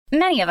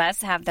Many of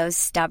us have those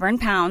stubborn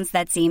pounds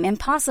that seem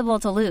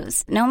impossible to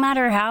lose, no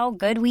matter how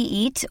good we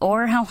eat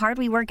or how hard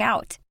we work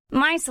out.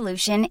 My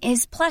solution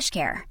is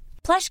PlushCare.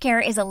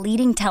 PlushCare is a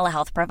leading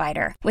telehealth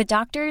provider with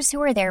doctors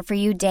who are there for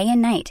you day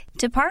and night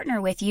to partner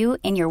with you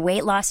in your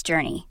weight loss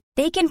journey.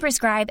 They can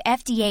prescribe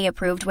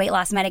FDA-approved weight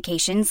loss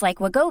medications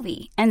like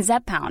Wegovy and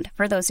Zepbound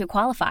for those who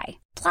qualify.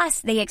 Plus,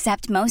 they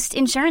accept most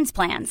insurance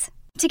plans.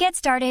 To get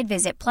started,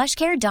 visit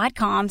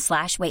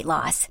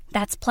plushcare.com/weightloss.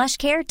 That's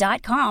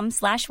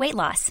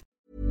plushcare.com/weightloss.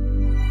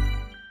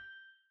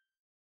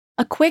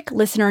 A quick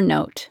listener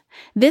note.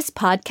 This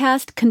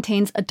podcast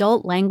contains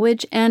adult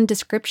language and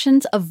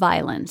descriptions of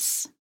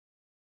violence.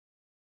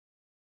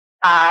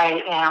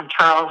 I am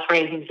Charles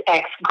Raby's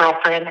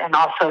ex-girlfriend and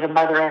also the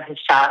mother of his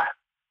child.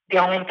 The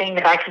only thing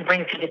that I can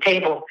bring to the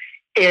table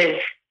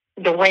is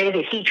the way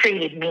that he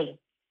treated me,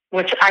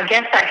 which I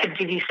guess I could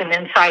give you some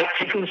insight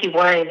to who he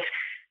was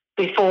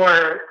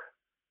before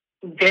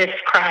this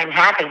crime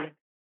happened.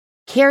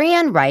 Carrie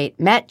Ann Wright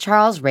met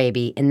Charles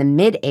Raby in the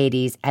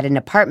mid-'80s at an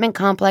apartment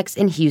complex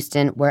in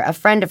Houston where a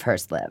friend of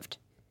hers lived.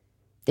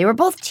 They were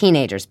both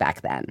teenagers back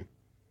then.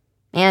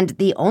 And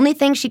the only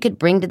thing she could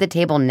bring to the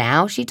table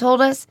now, she told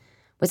us,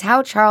 was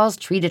how Charles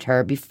treated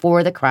her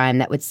before the crime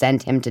that would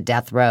send him to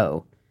death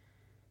row.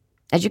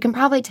 As you can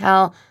probably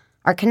tell,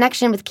 our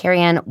connection with Carrie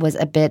Ann was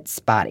a bit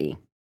spotty.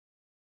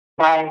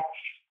 I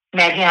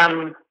met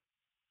him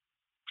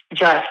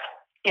just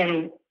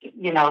in,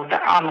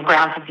 on the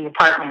grounds of the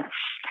apartment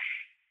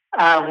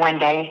one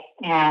day,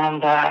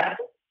 and a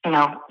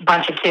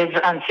bunch of kids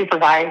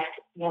unsupervised,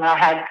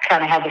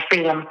 had the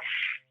freedom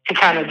to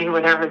kind of do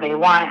whatever they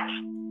want,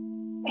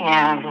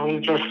 and we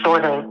just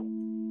sort of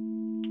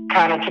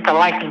took a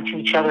liking to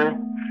each other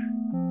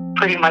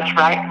pretty much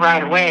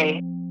right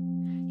away.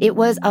 It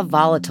was a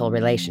volatile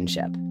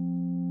relationship.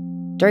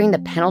 During the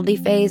penalty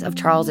phase of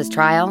Charles's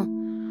trial,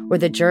 where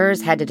the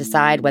jurors had to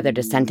decide whether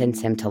to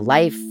sentence him to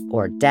life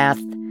or death,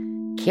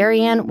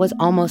 Carrie Ann was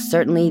almost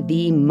certainly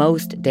the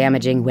most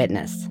damaging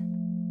witness.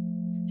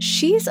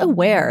 She's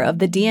aware of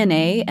the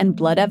DNA and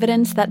blood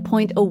evidence that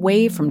point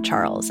away from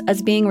Charles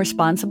as being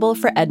responsible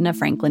for Edna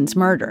Franklin's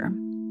murder.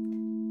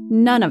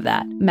 None of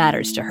that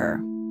matters to her.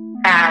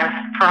 As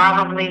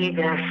probably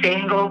the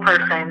single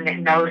person that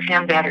knows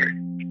him better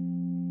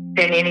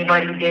than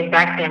anybody did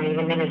back then,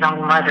 even than his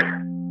own mother.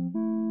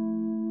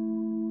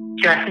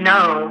 Just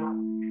know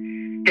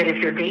that if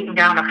you're beating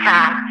down a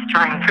path to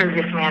try and prove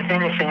this man's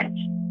innocence,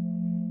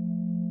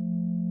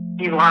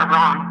 you are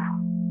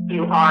wrong.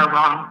 You are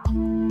wrong.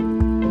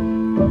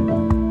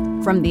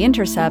 From The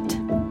Intercept,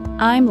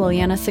 I'm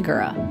Liliana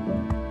Segura.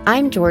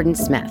 I'm Jordan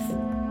Smith.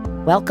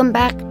 Welcome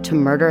back to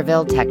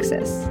Murderville,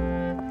 Texas.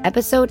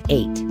 Episode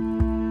 8,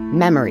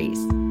 Memories.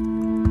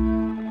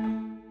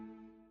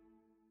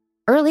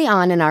 Early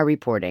on in our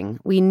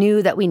reporting, we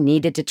knew that we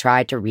needed to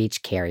try to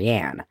reach Carrie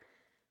Ann.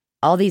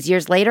 All these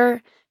years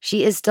later,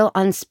 she is still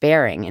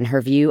unsparing in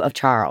her view of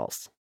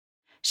Charles.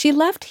 She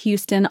left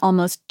Houston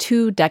almost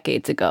 2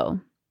 decades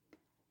ago.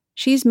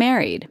 She's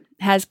married,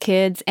 has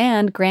kids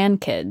and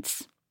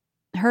grandkids.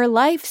 Her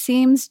life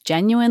seems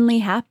genuinely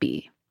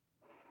happy.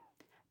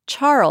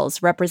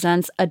 Charles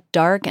represents a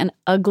dark and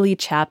ugly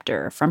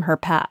chapter from her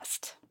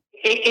past.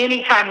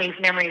 Anytime these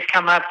memories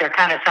come up, they're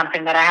kind of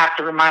something that I have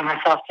to remind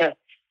myself to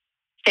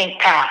think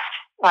past.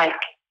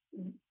 Like,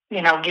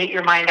 get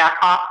your mind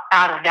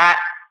out of that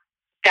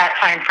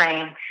time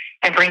frame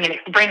and bring it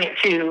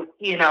to,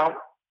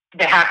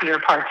 the happier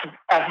parts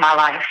of my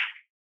life.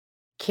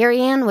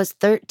 Carrie Ann was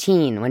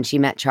 13 when she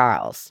met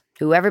Charles,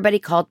 who everybody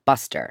called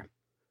Buster.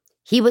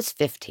 He was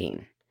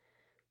 15.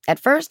 At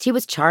first, he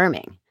was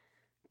charming,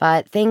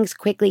 but things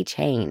quickly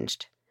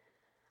changed.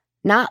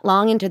 Not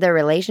long into their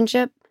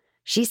relationship,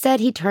 she said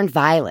he turned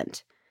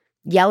violent,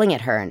 yelling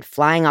at her and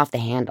flying off the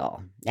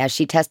handle, as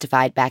she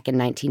testified back in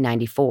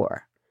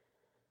 1994.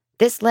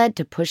 This led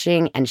to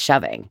pushing and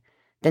shoving,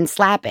 then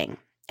slapping,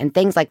 and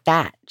things like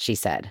that, she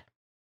said.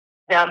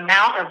 The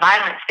amount of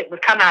violence that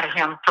would come out of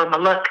him from a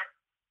look,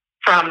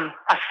 from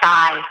a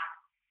sigh,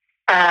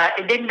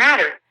 it didn't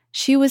matter.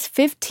 She was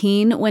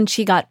 15 when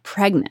she got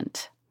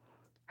pregnant.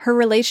 Her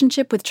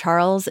relationship with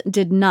Charles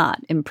did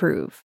not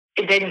improve.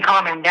 It didn't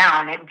calm him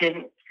down. It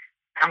didn't.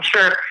 I'm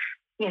sure,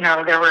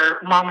 there were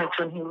moments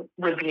when he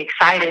would be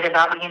excited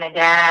about being a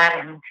dad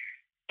and,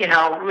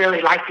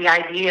 really like the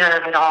idea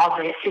of it all,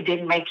 but it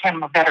didn't make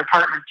him a better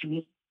partner to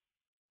me.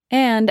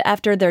 And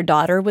after their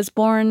daughter was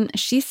born,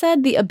 she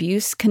said the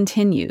abuse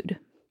continued.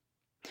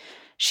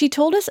 She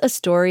told us a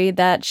story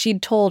that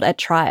she'd told at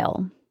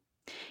trial.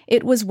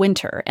 It was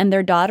winter, and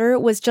their daughter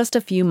was just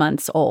a few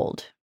months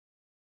old.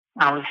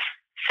 I was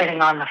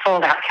sitting on the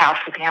fold-out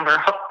couch with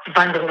Amber,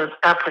 bundled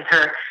up with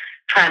her,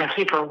 trying to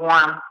keep her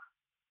warm.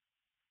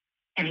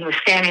 And he was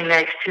standing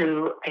next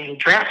to a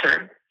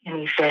dresser, and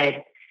he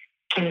said,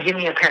 "Can you give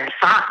me a pair of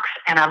socks?"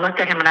 And I looked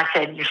at him and I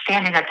said, "You're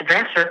standing at the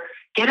dresser,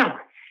 get them."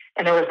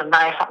 And there was a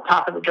knife on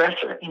top of the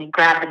dresser, and he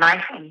grabbed the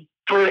knife and he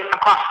threw it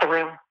across the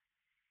room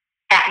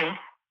at me.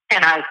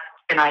 And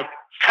I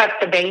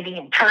tucked the baby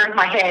and turned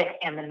my head,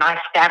 and the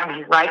knife stabbed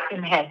me right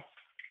in the head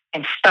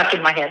and stuck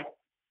in my head.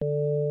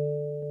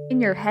 In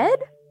your head?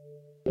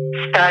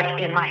 Stuck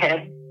in my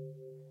head.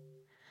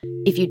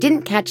 If you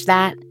didn't catch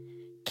that,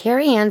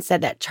 Carrie Ann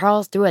said that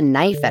Charles threw a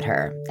knife at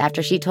her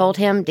after she told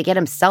him to get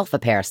himself a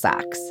pair of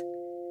socks.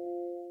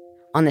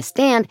 On the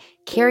stand,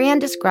 Carrie Ann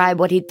described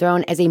what he'd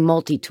thrown as a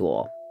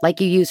multi-tool, like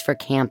you use for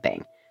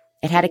camping.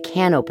 It had a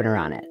can opener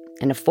on it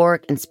and a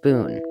fork and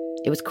spoon.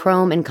 It was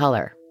chrome in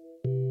color.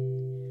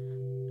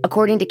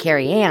 According to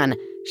Carrie Ann,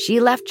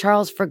 she left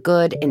Charles for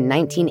good in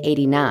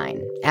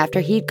 1989 after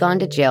he'd gone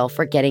to jail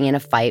for getting in a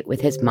fight with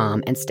his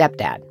mom and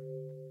stepdad.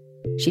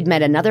 She'd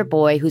met another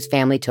boy whose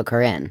family took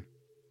her in.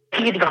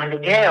 He'd gone to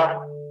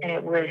jail, and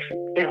it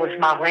was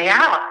my way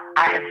out.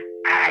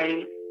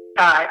 I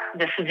thought,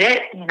 this is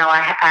it.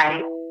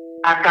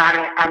 I've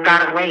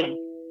got to wait.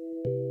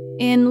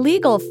 In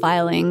legal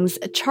filings,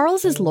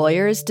 Charles's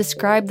lawyers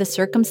describe the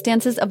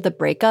circumstances of the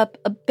breakup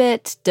a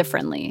bit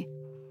differently.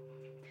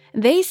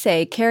 They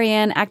say Carrie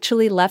Ann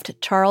actually left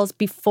Charles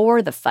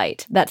before the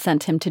fight that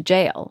sent him to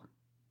jail,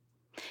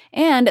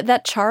 and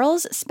that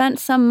Charles spent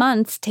some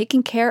months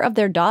taking care of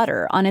their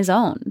daughter on his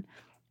own,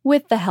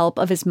 with the help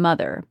of his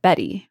mother,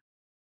 Betty.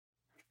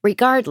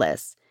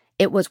 Regardless,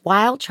 it was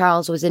while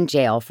Charles was in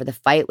jail for the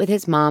fight with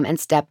his mom and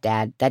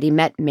stepdad that he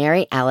met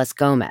Mary Alice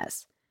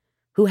Gomez,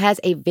 who has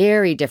a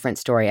very different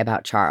story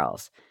about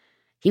Charles.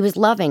 He was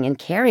loving and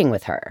caring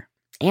with her,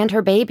 and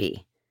her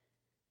baby.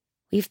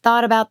 We've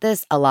thought about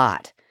this a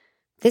lot.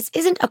 This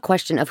isn't a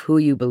question of who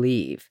you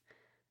believe.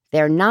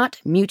 They're not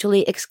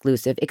mutually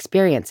exclusive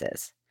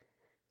experiences.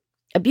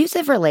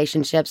 Abusive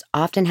relationships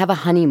often have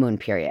a honeymoon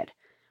period,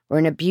 where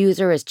an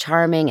abuser is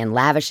charming and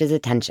lavishes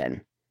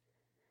attention.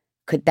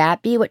 Could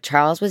that be what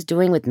Charles was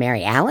doing with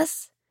Mary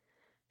Alice?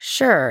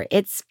 Sure,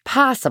 it's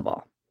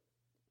possible.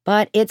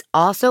 But it's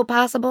also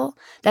possible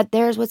that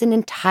theirs was an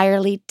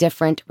entirely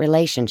different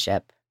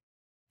relationship.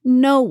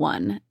 No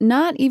one,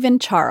 not even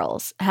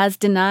Charles, has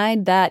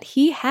denied that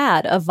he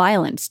had a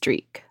violent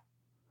streak.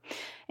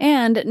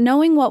 And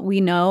knowing what we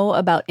know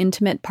about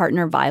intimate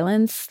partner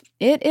violence,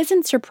 it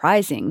isn't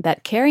surprising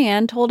that Carrie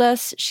Ann told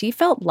us she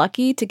felt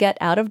lucky to get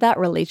out of that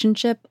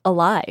relationship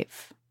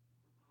alive.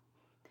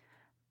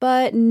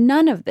 But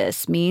none of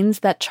this means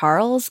that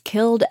Charles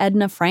killed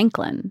Edna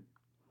Franklin.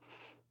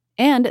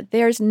 And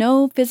there's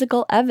no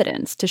physical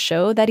evidence to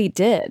show that he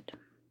did.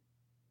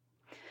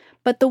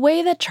 But the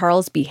way that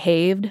Charles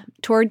behaved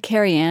toward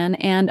Carrie Ann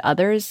and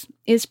others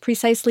is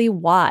precisely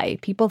why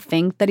people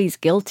think that he's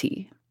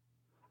guilty.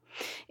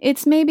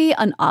 It's maybe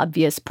an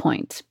obvious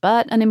point,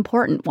 but an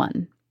important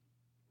one.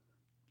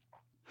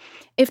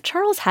 If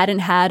Charles hadn't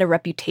had a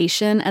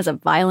reputation as a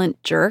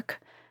violent jerk,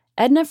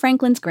 Edna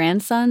Franklin's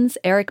grandsons,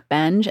 Eric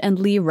Benge and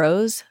Lee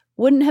Rose,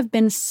 wouldn't have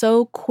been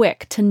so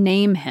quick to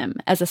name him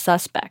as a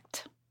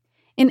suspect.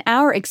 In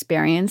our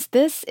experience,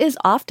 this is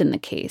often the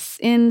case,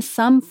 in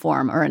some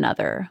form or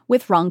another,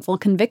 with wrongful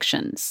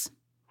convictions.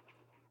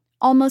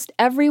 Almost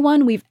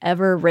everyone we've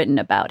ever written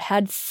about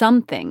had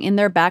something in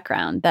their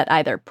background that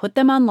either put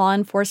them on law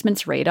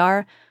enforcement's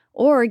radar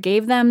or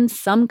gave them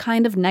some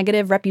kind of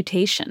negative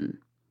reputation.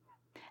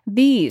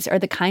 These are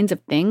the kinds of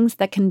things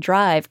that can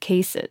drive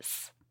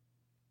cases.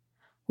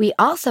 We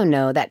also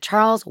know that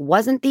Charles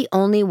wasn't the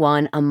only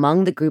one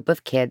among the group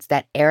of kids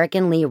that Eric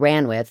and Lee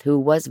ran with who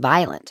was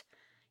violent,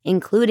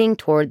 including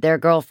toward their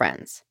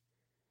girlfriends.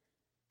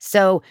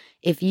 So,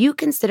 if you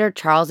consider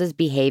Charles's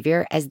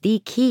behavior as the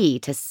key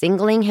to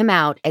singling him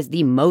out as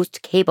the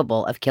most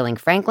capable of killing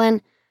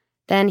Franklin,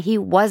 then he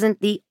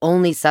wasn't the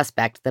only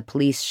suspect the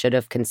police should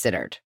have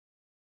considered.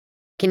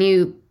 Can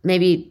you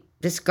maybe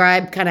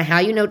describe kind of how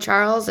you know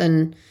Charles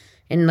and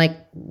like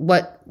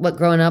what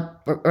growing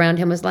up around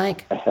him was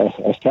like?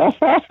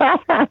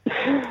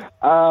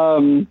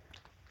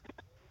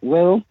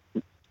 Well,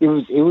 it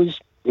was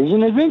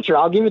an adventure.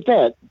 I'll give it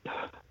that.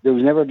 There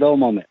was never a dull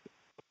moment.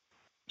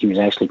 He was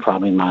actually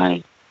probably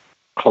my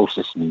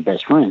closest and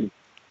best friend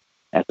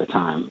at the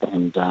time.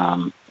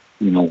 And,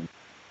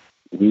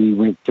 we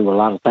went through a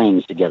lot of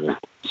things together,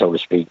 so to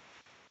speak.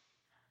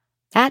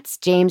 That's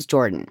James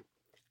Jordan,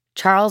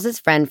 Charles's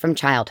friend from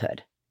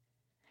childhood.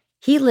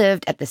 He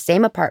lived at the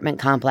same apartment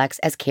complex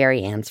as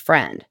Carrie Ann's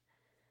friend.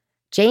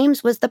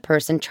 James was the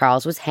person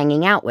Charles was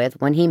hanging out with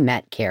when he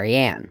met Carrie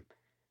Ann.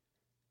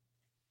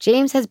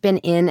 James has been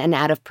in and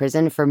out of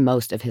prison for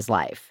most of his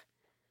life.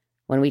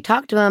 When we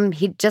talked to him,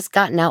 he'd just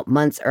gotten out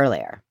months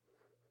earlier.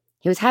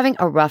 He was having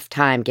a rough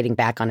time getting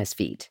back on his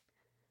feet.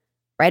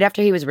 Right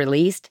after he was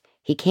released,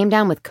 he came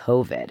down with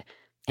COVID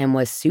and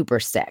was super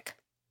sick.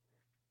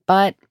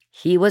 But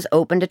he was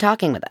open to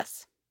talking with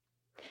us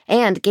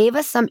and gave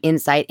us some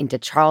insight into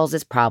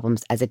Charles's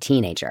problems as a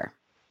teenager.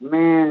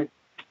 Man,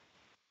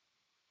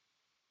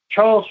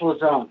 Charles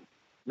was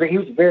he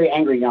was a very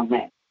angry young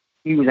man.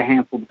 He was a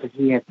handful because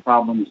he had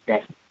problems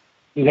that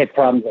he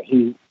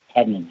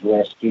hadn't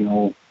addressed,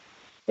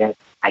 that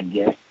I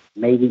guess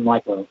made him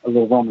like a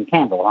little Roman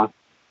candle, huh?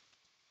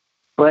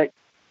 But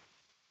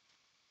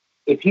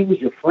if he was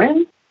your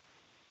friend,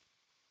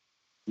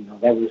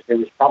 there was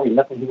probably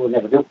nothing he would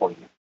ever do for you.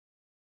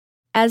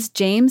 As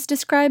James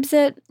describes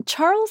it,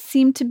 Charles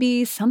seemed to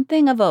be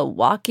something of a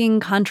walking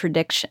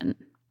contradiction.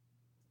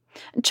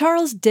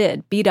 Charles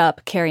did beat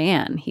up Carrie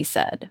Ann, he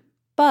said.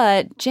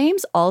 But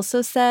James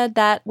also said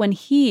that when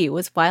he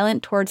was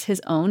violent towards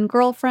his own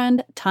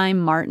girlfriend, Time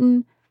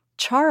Martin,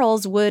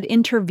 Charles would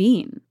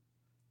intervene.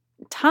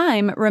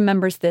 Time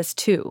remembers this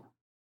too.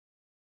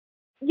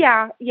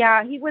 Yeah,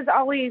 he was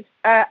always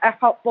a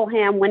helpful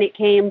hand when it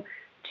came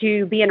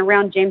to being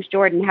around James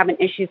Jordan, having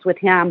issues with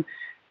him.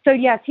 So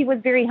yes, he was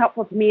very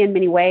helpful to me in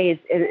many ways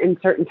in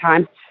certain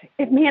times.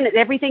 Man,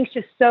 everything's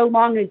just so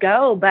long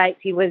ago, but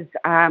he was,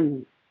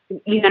 kind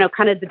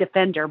of the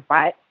defender.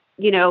 But,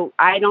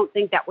 I don't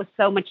think that was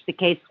so much the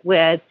case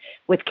with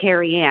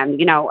Carrie Ann.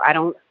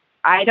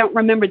 I don't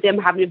remember them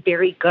having a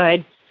very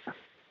good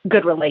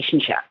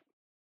relationship.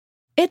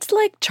 It's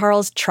like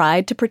Charles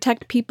tried to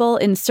protect people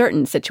in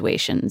certain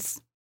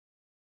situations,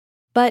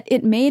 but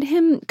it made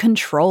him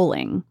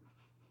controlling.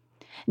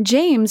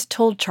 James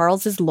told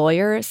Charles's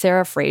lawyer,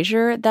 Sarah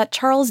Fraser, that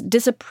Charles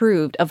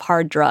disapproved of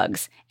hard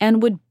drugs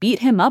and would beat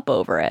him up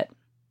over it.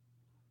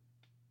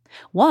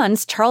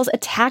 Once, Charles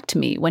attacked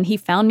me when he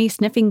found me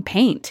sniffing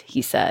paint,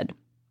 he said.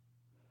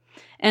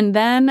 And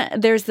then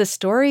there's the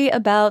story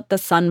about the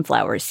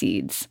sunflower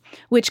seeds,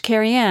 which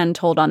Carrie Ann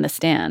told on the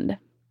stand.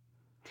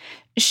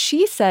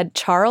 She said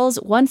Charles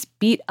once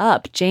beat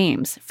up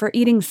James for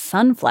eating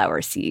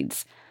sunflower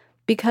seeds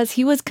because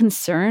he was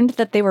concerned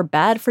that they were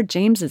bad for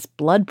James's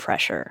blood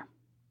pressure.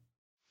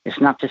 It's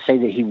not to say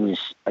that he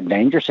was a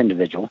dangerous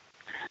individual,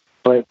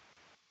 but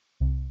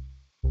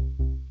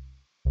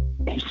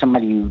he's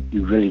somebody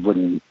you really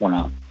wouldn't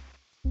want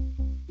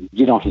to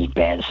get on his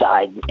bad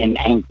side in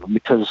anger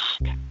because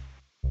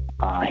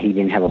he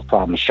didn't have a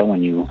problem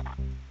showing you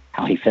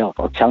how he felt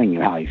or telling you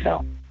how he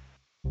felt.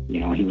 He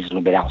was a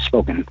little bit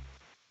outspoken.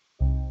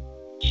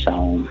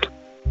 So,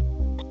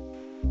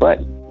 but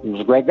he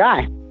was a great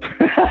guy.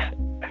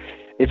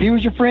 If he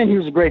was your friend, he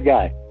was a great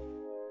guy.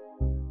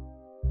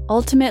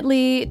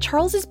 Ultimately,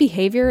 Charles's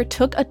behavior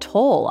took a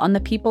toll on the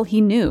people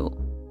he knew.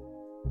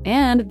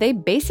 And they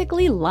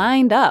basically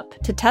lined up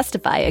to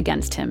testify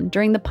against him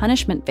during the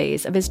punishment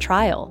phase of his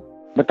trial.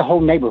 But the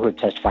whole neighborhood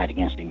testified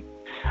against him.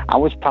 I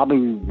was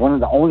probably one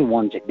of the only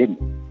ones that didn't.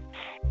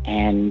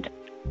 And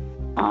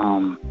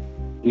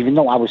even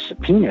though I was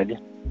subpoenaed,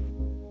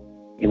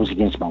 it was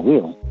against my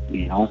will,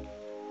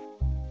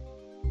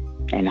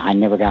 and I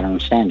never got on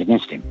the stand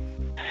against him.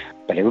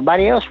 But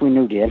everybody else we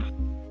knew did.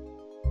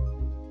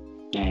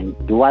 And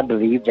do I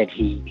believe that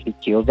he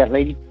killed that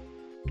lady?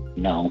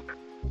 No,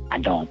 I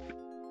don't.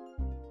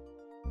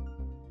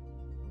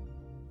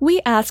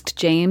 We asked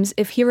James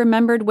if he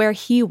remembered where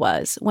he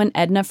was when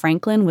Edna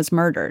Franklin was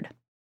murdered.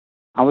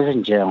 I was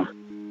in jail,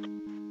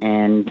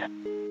 and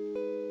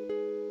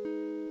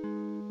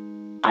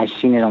I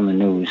seen it on the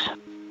news.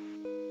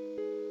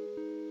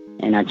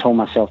 And I told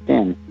myself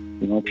then,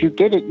 if you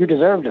did it, you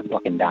deserve to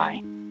fucking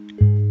die.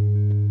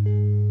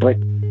 But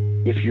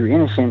if you're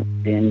innocent,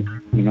 then,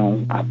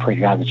 I pray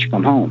to God that you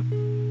come home.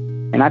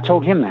 And I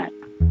told him that.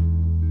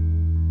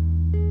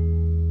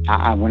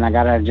 When I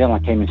got out of jail, I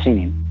came and seen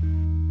him.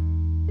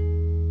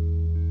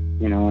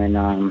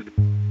 And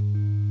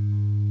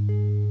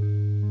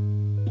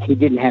he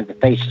didn't have the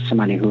face of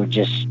somebody who had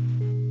just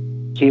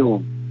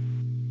killed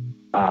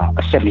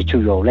a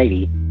 72-year-old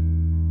lady.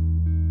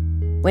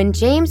 When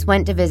James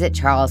went to visit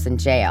Charles in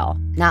jail,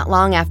 not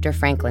long after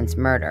Franklin's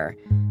murder,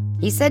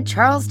 he said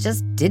Charles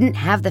just didn't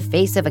have the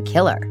face of a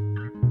killer.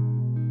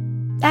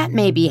 That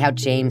may be how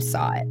James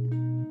saw it,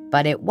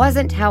 but it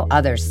wasn't how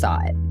others saw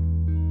it,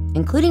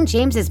 including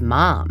James's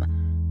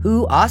mom,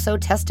 who also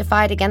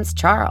testified against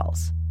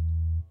Charles.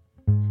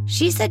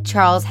 She said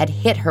Charles had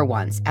hit her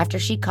once after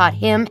she caught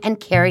him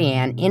and Carrie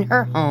Ann in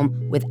her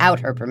home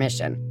without her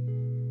permission.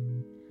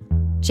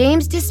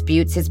 James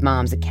disputes his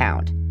mom's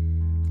account.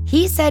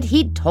 He said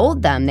he'd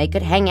told them they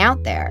could hang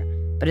out there,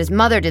 but his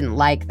mother didn't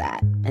like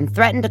that and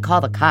threatened to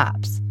call the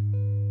cops.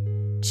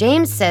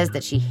 James says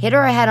that she hit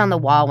her head on the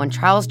wall when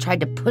Charles tried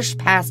to push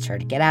past her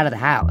to get out of the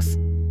house.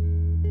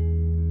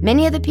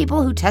 Many of the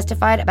people who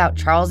testified about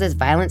Charles's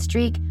violent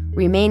streak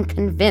remain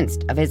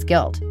convinced of his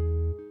guilt.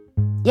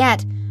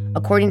 Yet,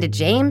 according to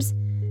James,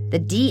 the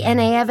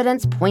DNA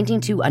evidence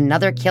pointing to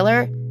another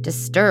killer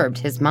disturbed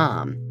his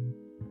mom.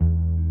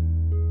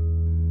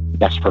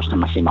 That's the first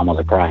time I see my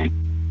mother crying.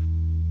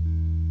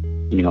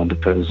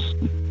 Because,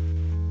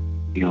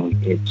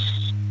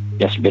 it's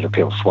just a bitter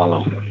pill to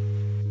swallow.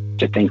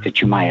 To think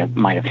that you might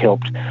have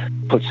helped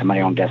put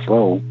somebody on death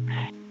row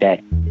that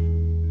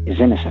is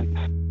innocent.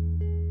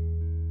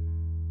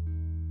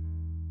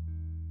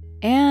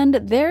 And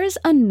there's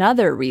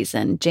another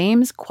reason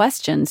James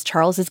questions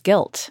Charles's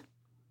guilt.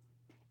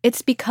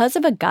 It's because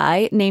of a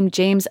guy named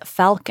James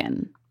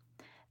Falcon.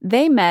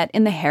 They met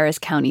in the Harris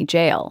County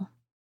Jail.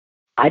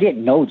 I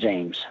didn't know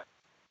James,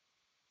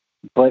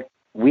 but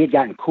we had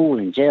gotten cool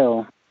in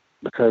jail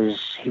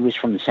because he was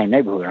from the same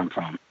neighborhood I'm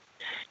from.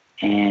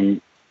 And,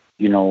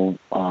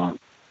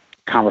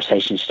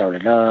 conversations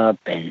started up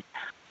and,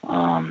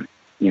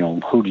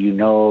 who do you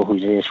know?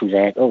 Who's this? Who's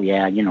that? Oh,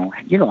 yeah,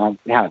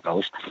 how it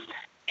goes.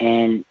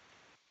 And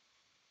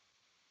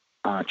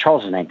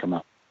Charles's name come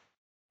up.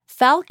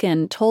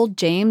 Falcon told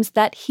James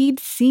that he'd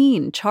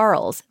seen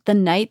Charles the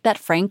night that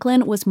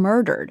Franklin was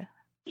murdered.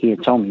 He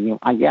had told me,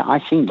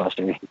 I seen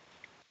Buster,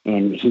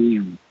 and he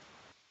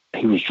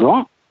was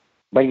drunk,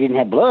 but he didn't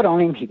have blood on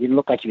him. He didn't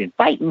look like he'd been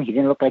fighting. He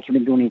didn't look like he'd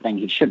been doing anything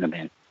he shouldn't have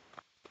been.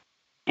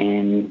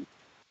 And,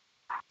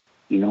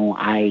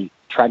 I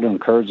tried to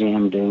encourage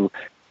him to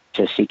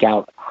seek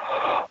out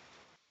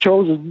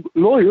Charles'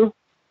 lawyer.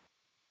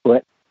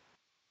 But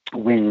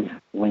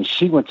when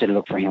she went to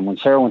look for him, when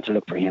Sarah went to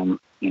look for him,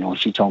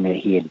 she told me that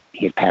he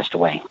had passed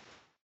away.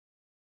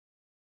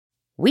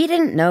 We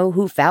didn't know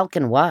who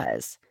Falcon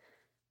was,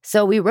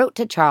 so we wrote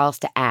to Charles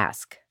to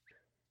ask.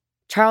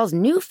 Charles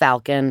knew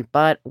Falcon,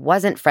 but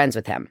wasn't friends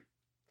with him.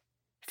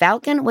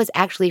 Falcon was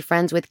actually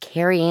friends with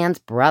Carrie Ann's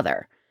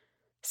brother,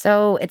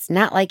 so it's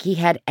not like he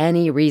had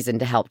any reason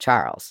to help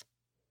Charles.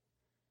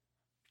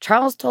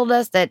 Charles told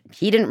us that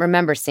he didn't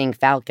remember seeing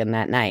Falcon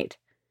that night,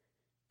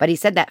 but he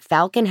said that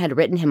Falcon had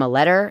written him a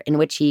letter in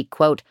which he,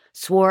 quote,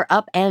 swore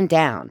up and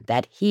down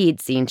that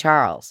he'd seen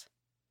Charles.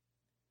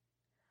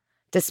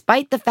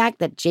 Despite the fact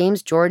that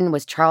James Jordan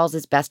was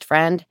Charles's best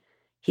friend,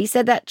 he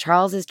said that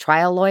Charles's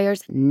trial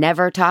lawyers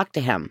never talked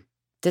to him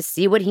to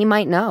see what he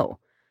might know.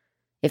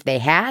 If they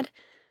had,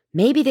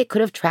 maybe they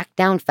could have tracked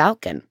down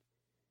Falcon.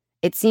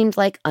 It seemed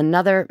like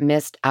another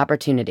missed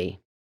opportunity.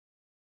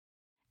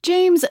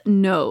 James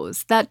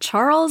knows that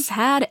Charles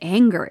had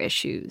anger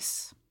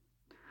issues.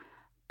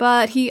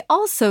 But he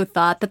also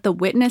thought that the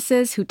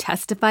witnesses who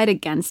testified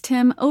against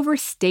him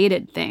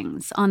overstated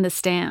things on the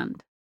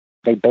stand.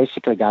 They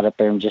basically got up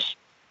there and just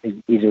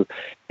either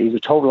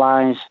told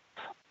lies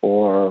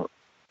or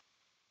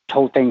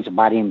told things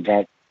about him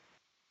that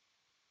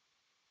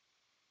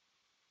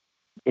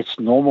it's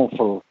normal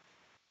for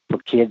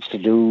kids to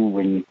do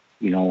when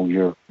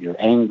you're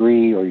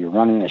angry or you're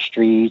running the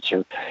streets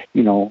or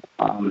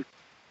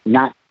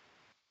not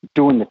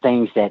doing the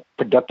things that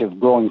productive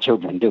growing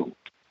children do.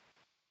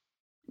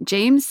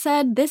 James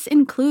said this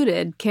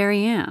included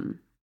Carrie Ann.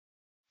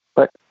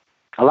 But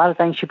a lot of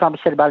things she probably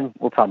said about him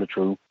were probably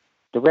true.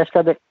 The rest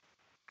of it,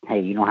 hey,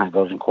 you know how it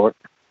goes in court.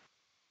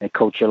 They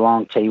coach you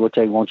along, tell you what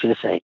they want you to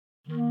say.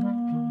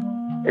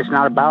 It's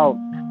not about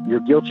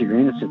your guilt or your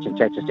innocence in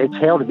Texas. It's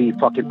hell to be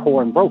fucking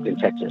poor and broke in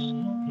Texas.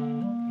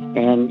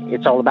 And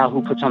it's all about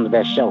who puts on the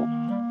best show.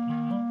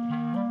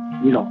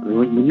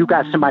 When you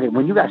got somebody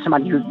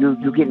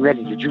you're getting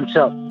ready to juice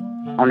up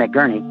on that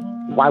gurney,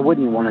 why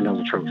wouldn't you want to know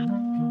the truth?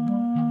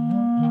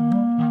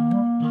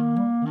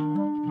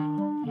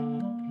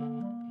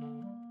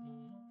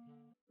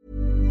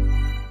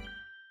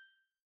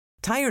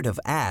 Tired of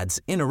ads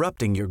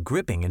interrupting your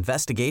gripping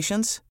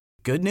investigations?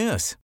 Good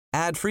news.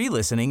 Ad-free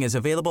listening is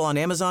available on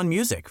Amazon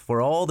Music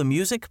for all the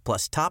music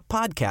plus top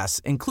podcasts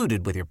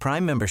included with your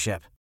Prime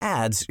membership.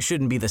 Ads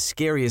shouldn't be the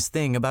scariest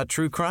thing about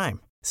true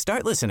crime.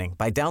 Start listening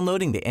by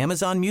downloading the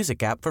Amazon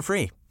Music app for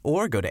free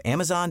or go to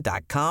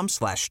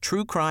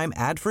amazon.com/truecrime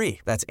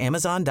ad-free. That's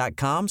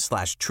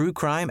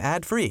amazon.com/truecrime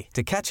ad-free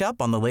to catch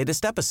up on the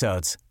latest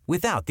episodes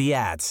without the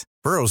ads.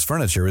 Burrow's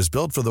furniture is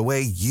built for the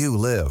way you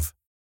live.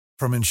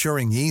 From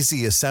ensuring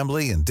easy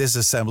assembly and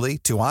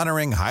disassembly to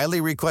honoring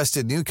highly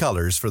requested new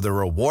colors for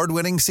their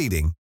award-winning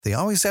seating, they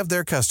always have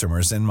their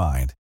customers in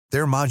mind.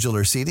 Their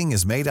modular seating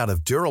is made out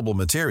of durable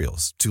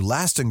materials to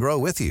last and grow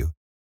with you.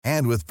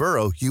 And with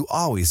Burrow, you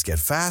always get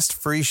fast,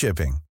 free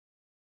shipping.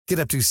 Get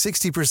up to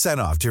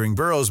 60% off during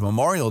Burrow's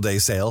Memorial Day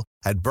sale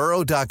at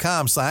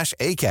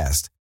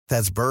burrow.com/ACAST.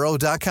 That's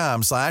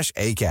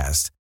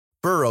burrow.com/ACAST.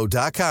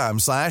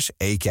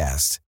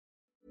 burrow.com/ACAST.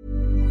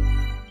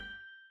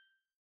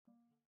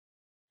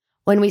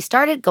 When we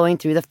started going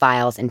through the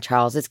files in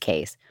Charles's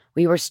case,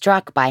 we were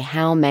struck by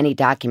how many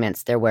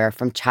documents there were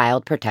from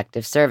Child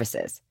Protective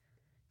Services,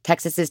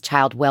 Texas's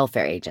child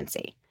welfare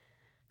agency.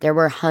 There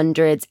were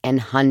hundreds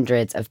and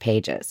hundreds of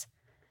pages.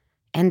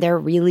 And they're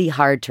really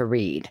hard to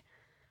read,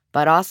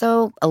 but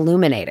also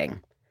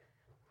illuminating.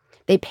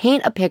 They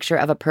paint a picture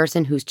of a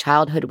person whose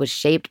childhood was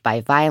shaped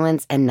by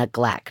violence and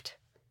neglect.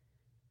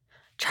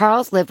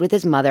 Charles lived with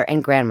his mother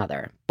and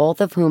grandmother, both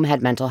of whom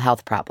had mental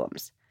health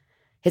problems.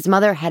 His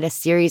mother had a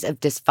series of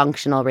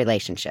dysfunctional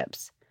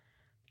relationships.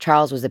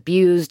 Charles was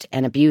abused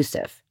and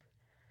abusive.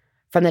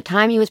 From the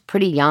time he was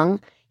pretty young,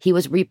 he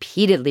was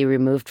repeatedly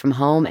removed from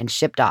home and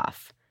shipped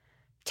off,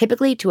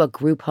 typically to a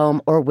group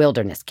home or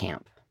wilderness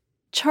camp.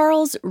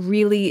 Charles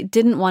really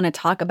didn't want to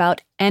talk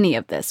about any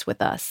of this with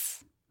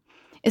us,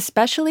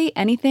 especially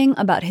anything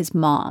about his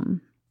mom.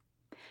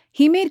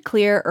 He made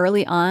clear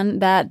early on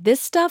that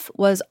this stuff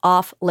was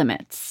off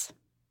limits.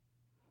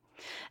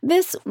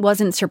 This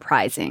wasn't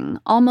surprising.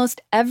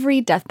 Almost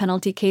every death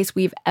penalty case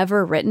we've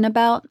ever written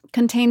about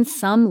contains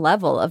some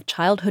level of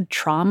childhood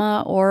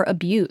trauma or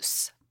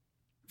abuse.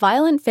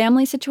 Violent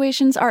family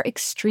situations are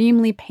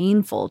extremely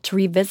painful to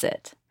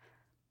revisit.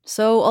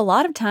 So a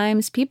lot of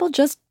times, people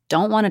just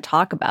don't want to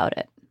talk about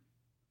it,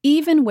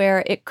 even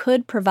where it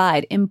could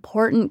provide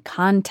important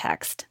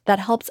context that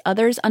helps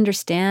others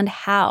understand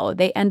how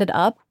they ended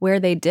up where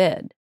they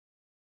did.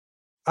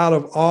 Out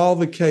of all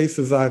the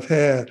cases I've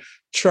had,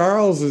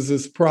 Charles's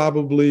is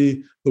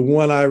probably the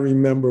one I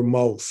remember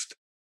most.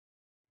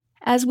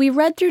 As we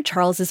read through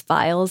Charles's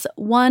files,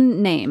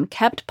 one name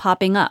kept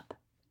popping up.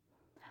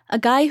 A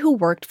guy who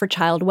worked for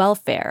child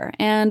welfare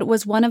and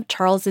was one of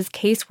Charles's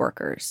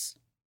caseworkers.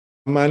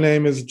 My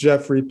name is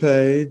Jeffrey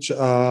Page. In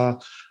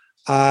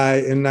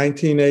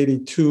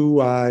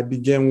 1982, I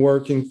began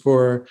working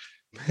for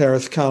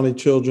Harris County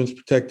Children's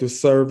Protective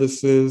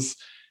Services.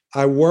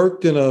 I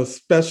worked in a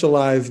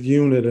specialized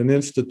unit, an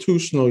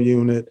institutional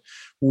unit,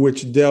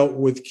 which dealt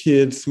with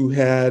kids who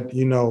had,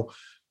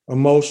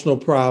 emotional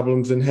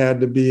problems and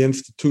had to be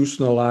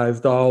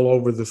institutionalized all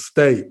over the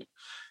state.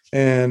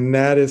 And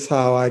that is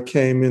how I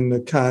came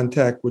into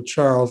contact with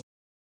Charles.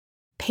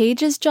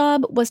 Page's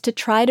job was to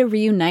try to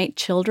reunite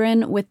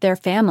children with their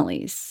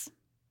families.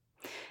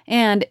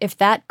 And if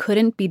that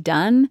couldn't be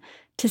done,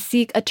 to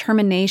seek a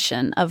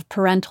termination of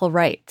parental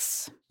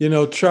rights.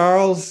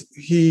 Charles,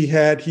 he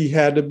had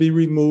to be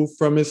removed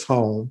from his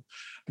home.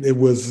 It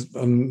was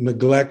a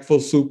neglectful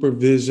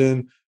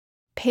supervision.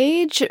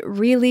 Page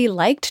really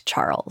liked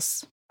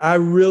Charles. I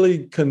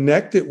really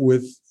connected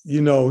with,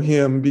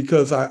 him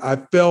because I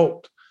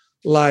felt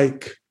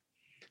like,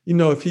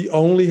 if he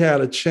only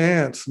had a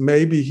chance,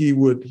 maybe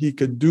he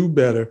could do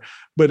better.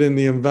 But in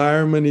the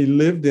environment he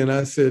lived in,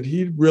 I said,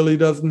 he really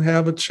doesn't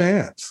have a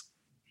chance.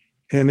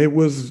 And it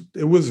was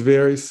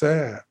very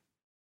sad.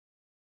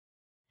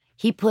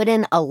 He put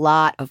in a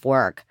lot of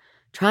work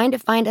trying to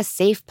find a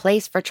safe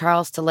place for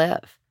Charles to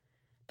live.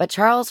 But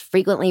Charles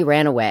frequently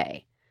ran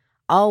away,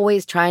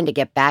 always trying to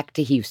get back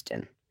to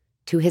Houston,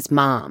 to his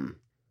mom.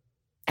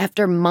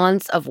 After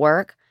months of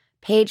work,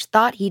 Page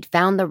thought he'd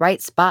found the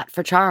right spot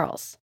for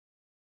Charles.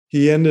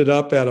 He ended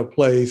up at a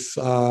place,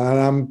 and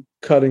I'm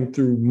cutting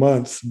through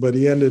months, but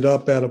he ended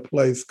up at a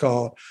place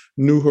called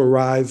New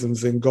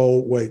Horizons in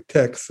Goldway,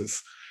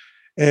 Texas.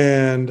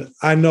 And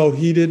I know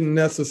he didn't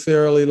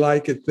necessarily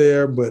like it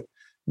there, but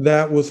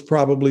that was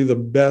probably the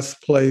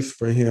best place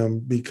for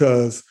him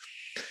because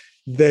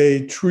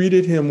they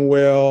treated him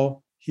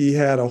well. He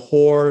had a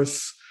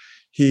horse.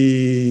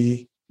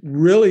 He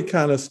really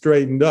kind of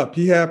straightened up.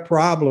 He had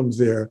problems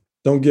there,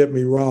 don't get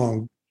me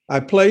wrong. I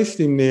placed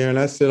him there and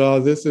I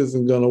said, this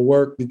isn't going to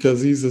work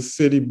because he's a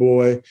city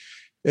boy.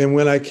 And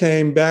when I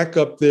came back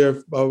up there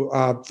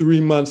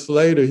 3 months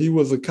later, he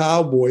was a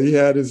cowboy. He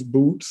had his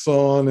boots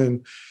on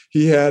and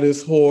he had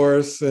his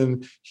horse,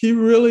 and he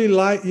really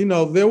liked,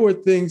 there were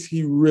things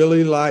he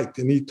really liked.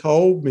 And he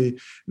told me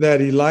that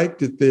he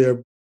liked it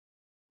there.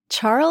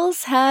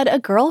 Charles had a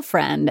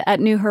girlfriend at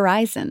New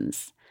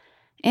Horizons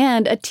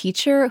and a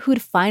teacher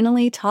who'd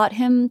finally taught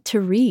him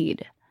to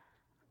read.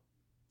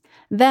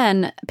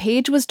 Then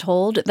Page was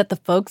told that the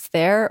folks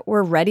there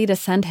were ready to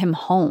send him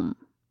home.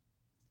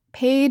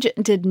 Page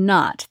did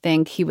not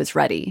think he was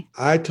ready.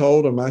 I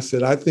told him, I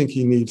said, I think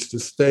he needs to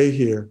stay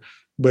here.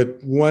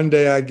 But one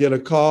day I get a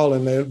call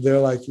and they're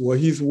like, well,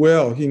 he's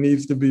well. He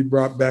needs to be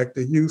brought back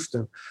to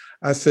Houston.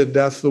 I said,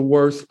 that's the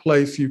worst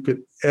place you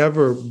could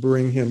ever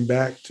bring him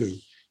back to.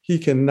 He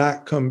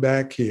cannot come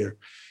back here.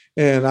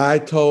 And I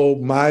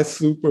told my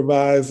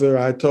supervisor,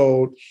 I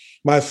told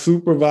my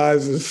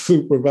supervisor's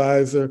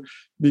supervisor,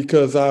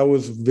 because I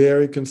was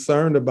very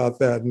concerned about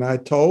that. And I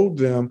told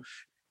them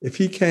if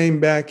he came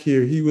back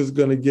here, he was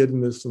going to get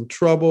into some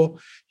trouble.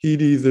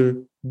 He'd either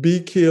be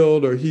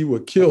killed or he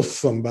would kill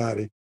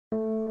somebody.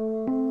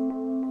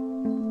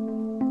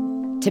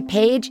 To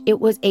Page, it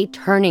was a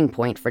turning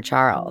point for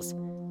Charles.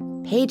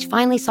 Page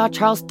finally saw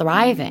Charles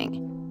thriving.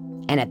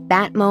 And at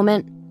that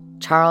moment,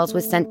 Charles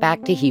was sent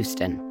back to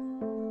Houston.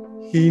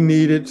 He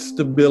needed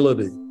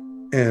stability.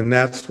 And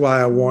that's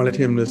why I wanted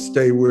him to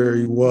stay where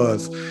he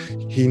was.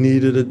 He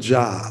needed a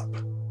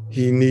job.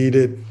 He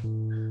needed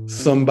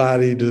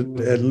somebody to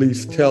at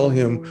least tell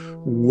him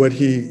what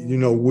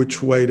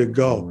which way to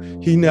go.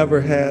 He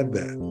never had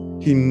that.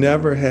 He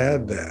never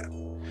had that.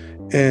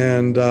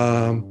 And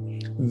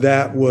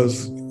that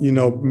was,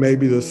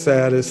 maybe the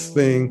saddest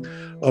thing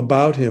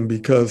about him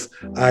because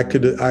I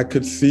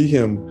could see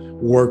him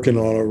working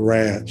on a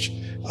ranch.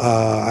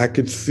 I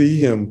could see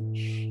him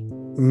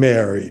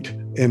married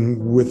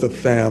and with a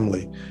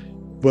family,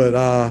 but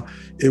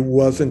it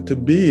wasn't to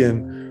be.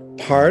 And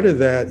part of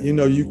that,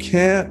 you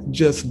can't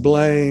just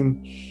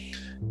blame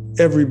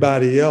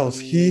everybody else.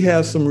 He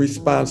has some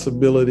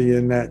responsibility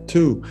in that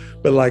too.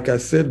 But like I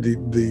said,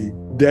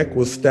 the deck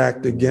was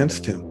stacked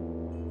against him.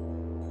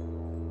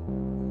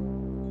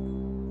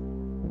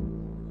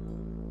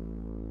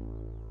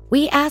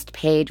 We asked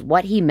Page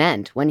what he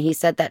meant when he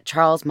said that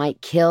Charles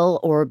might kill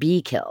or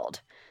be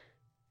killed.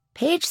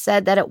 Page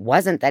said that it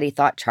wasn't that he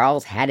thought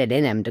Charles had it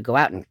in him to go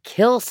out and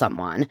kill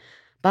someone,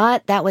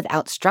 but that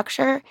without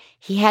structure,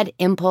 he had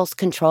impulse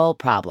control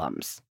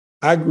problems.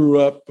 I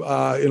grew up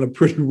I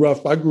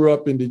grew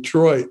up in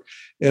Detroit,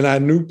 and I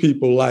knew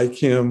people like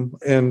him.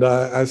 And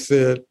I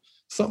said,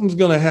 something's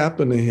going to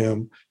happen to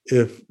him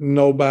if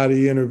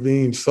nobody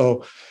intervenes.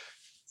 So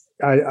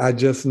I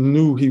just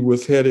knew he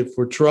was headed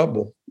for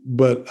trouble.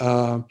 But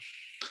I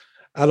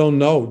don't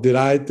know. Did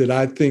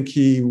I think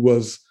he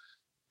was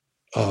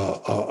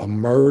a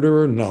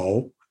murderer?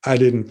 No. I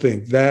didn't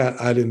think that.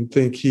 I didn't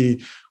think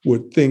he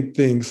would think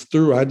things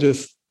through. I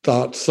just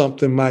thought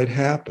something might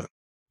happen.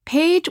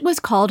 Page was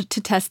called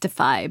to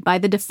testify by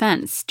the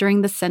defense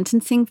during the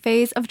sentencing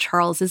phase of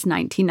Charles's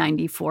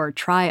 1994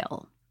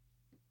 trial.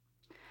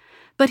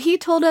 But he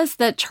told us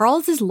that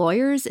Charles's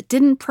lawyers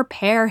didn't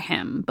prepare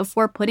him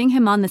before putting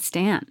him on the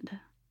stand.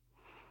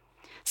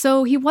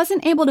 So he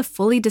wasn't able to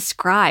fully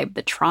describe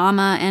the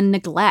trauma and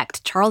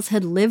neglect Charles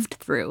had lived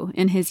through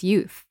in his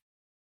youth.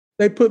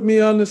 They put me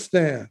on the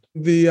stand.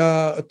 The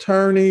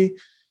attorney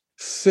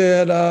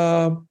said,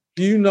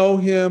 do you know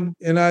him?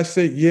 And I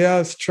said, yeah,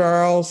 it's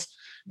Charles.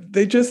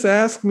 They just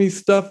asked me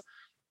stuff.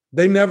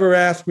 They never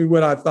asked me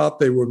what I thought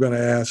they were going to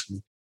ask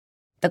me.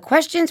 The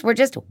questions were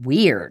just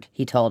weird,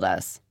 he told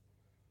us.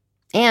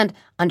 And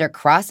under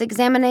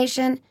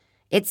cross-examination,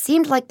 it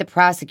seemed like the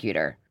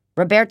prosecutor,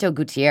 Roberto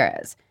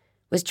Gutierrez,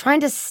 was trying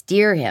to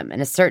steer him in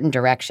a certain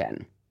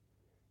direction,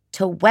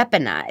 to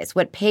weaponize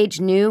what Page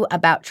knew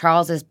about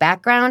Charles's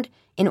background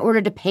in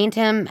order to paint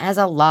him as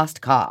a lost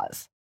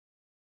cause.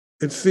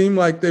 It seemed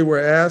like they were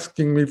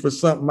asking me for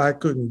something I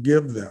couldn't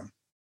give them.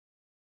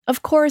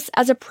 Of course,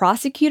 as a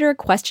prosecutor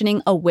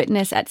questioning a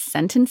witness at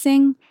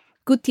sentencing,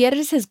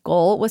 Gutierrez's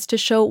goal was to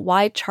show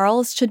why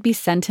Charles should be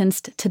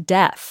sentenced to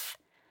death,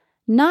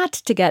 not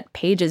to get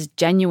Page's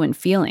genuine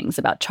feelings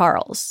about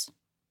Charles.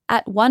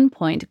 At one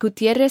point,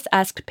 Gutierrez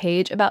asked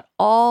Page about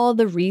all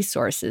the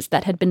resources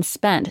that had been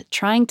spent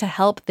trying to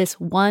help this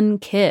one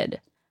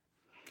kid.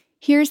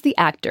 Here's the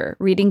actor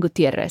reading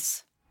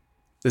Gutierrez.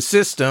 The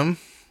system,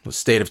 the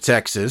state of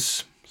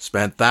Texas,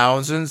 spent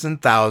thousands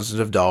and thousands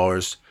of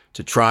dollars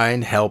to try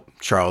and help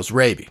Charles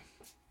Raby.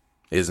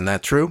 Isn't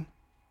that true?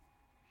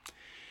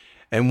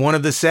 And one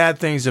of the sad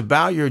things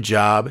about your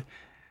job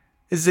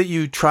is that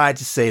you tried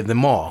to save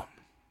them all,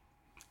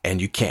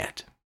 and you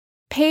can't.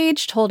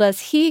 Page told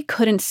us he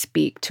couldn't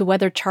speak to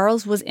whether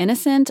Charles was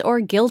innocent or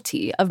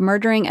guilty of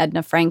murdering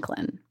Edna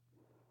Franklin.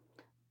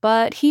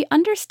 But he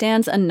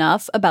understands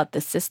enough about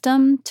the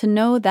system to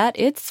know that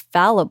it's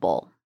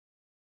fallible.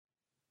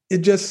 It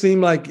just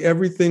seemed like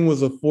everything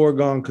was a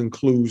foregone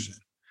conclusion.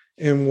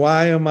 And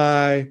why am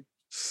I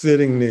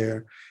sitting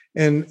there?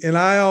 And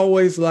I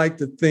always like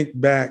to think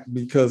back,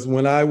 because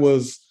when I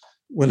was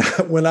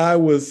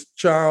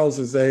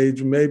Charles's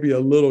age, maybe a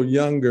little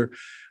younger,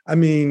 I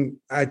mean,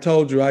 I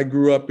told you I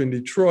grew up in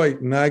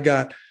Detroit, and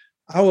I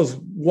was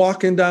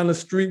walking down the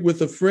street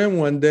with a friend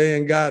one day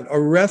and got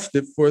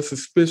arrested for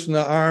suspicion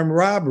of armed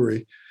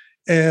robbery.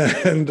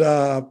 And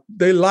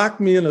they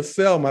locked me in a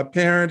cell. My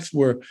parents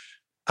were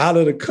out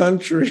of the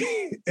country,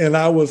 and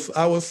I was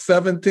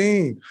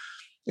 17.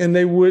 And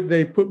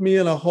they put me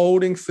in a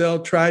holding cell,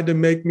 tried to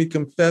make me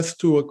confess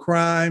to a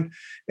crime.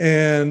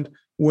 And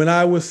when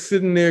I was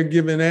sitting there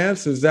giving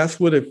answers,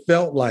 that's what it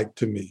felt like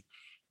to me.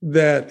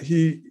 That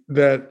here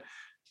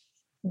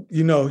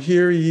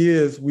he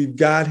is, we've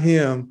got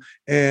him,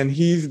 and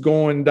he's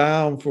going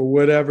down for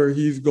whatever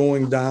he's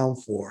going down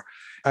for.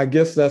 I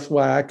guess that's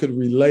why I could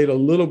relate a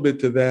little bit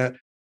to that.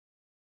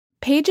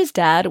 Page's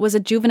dad was a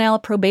juvenile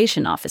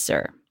probation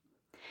officer.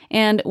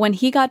 And when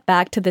he got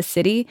back to the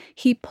city,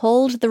 he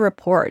pulled the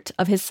report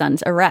of his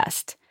son's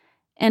arrest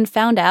and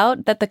found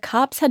out that the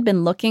cops had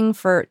been looking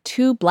for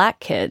 2 black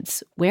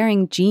kids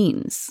wearing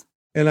jeans.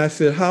 And I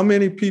said, how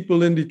many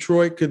people in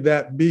Detroit could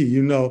that be?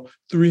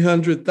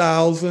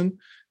 300,000,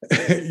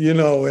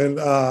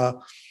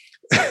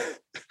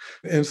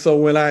 and so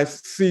when I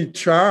see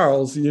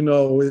Charles,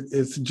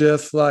 it's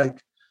just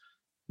like,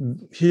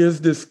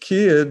 here's this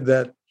kid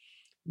that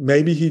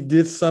maybe he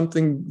did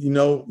something,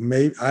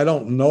 maybe I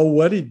don't know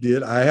what he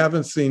did. I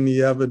haven't seen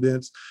the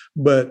evidence,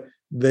 but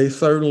they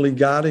certainly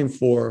got him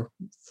for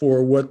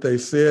what they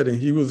said, and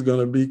he was going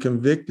to be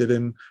convicted.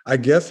 And I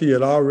guess he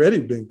had already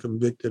been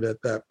convicted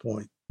at that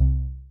point.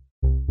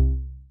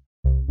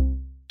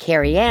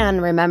 Carrie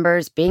Ann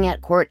remembers being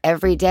at court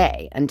every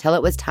day until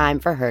it was time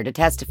for her to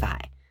testify.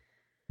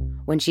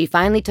 When she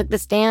finally took the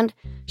stand,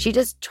 she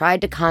just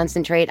tried to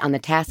concentrate on the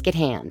task at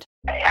hand.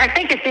 I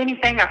think if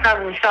anything, I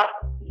probably felt,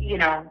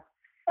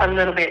 a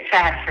little bit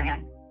sad for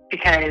him,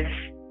 because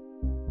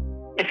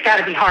it's got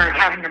to be hard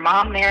having your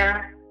mom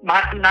there,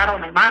 not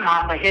only my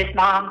mom, but his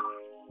mom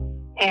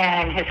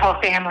and his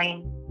whole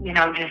family,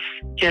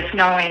 just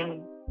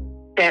knowing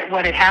that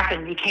what had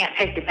happened, you can't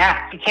take it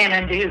back. You can't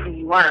undo who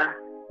you were.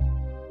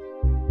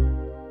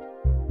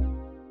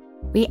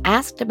 We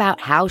asked about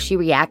how she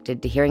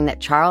reacted to hearing that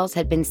Charles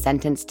had been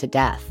sentenced to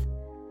death.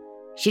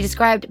 She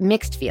described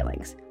mixed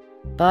feelings,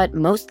 but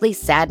mostly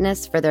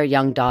sadness for their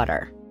young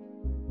daughter.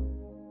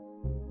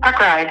 I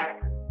cried.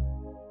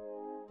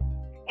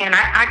 And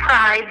I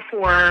cried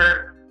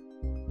for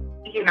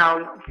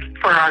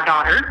our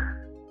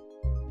daughter,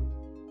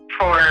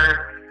 for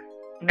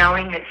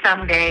knowing that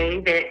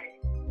someday that,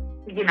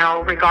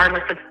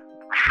 regardless of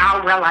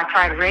how well I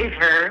try to raise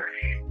her,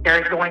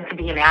 there's going to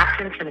be an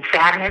absence and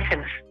sadness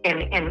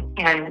and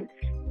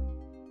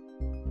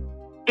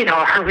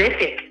a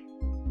horrific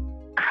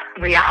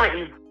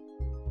reality.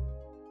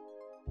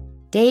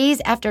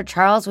 Days after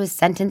Charles was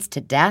sentenced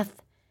to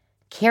death,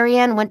 Carrie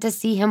Ann went to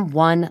see him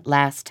one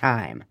last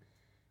time,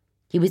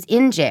 He was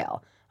in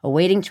jail,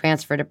 awaiting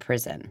transfer to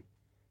prison.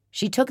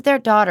 She took their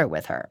daughter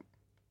with her.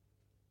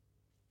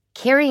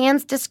 Carrie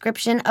Ann's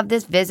description of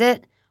this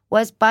visit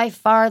was by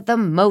far the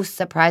most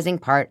surprising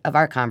part of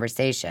our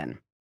conversation.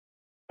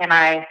 And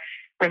I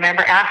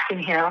remember asking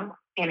him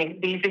in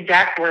these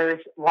exact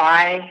words,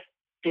 why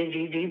did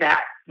you do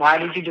that? Why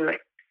did you do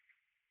it?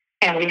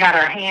 And we had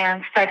our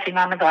hands touching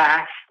on the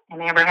glass, and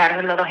Amber had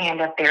her little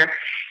hand up there,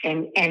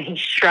 and he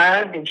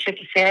shrugged and shook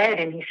his head,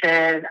 and he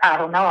said, I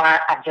don't know, I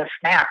just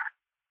snapped.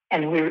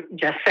 And we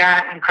just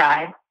sat and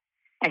cried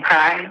and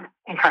cried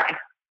and cried.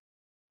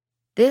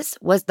 This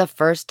was the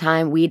first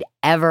time we'd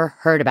ever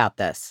heard about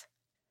this.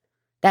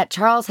 That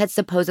Charles had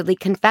supposedly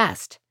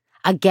confessed,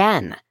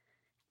 again,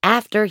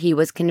 after he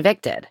was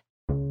convicted.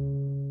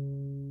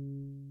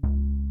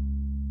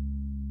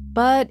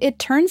 But it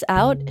turns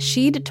out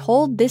she'd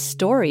told this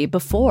story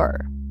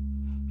before.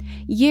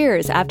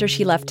 Years after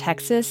she left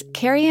Texas,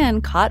 Carrie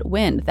Ann caught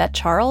wind that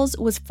Charles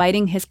was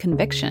fighting his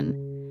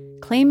conviction,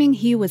 claiming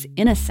he was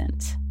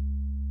innocent.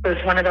 It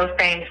was one of those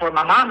things where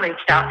my mom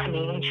reached out to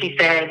me and she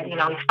said,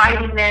 he's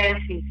fighting this,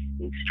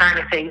 he's trying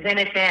to say he's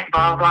innocent,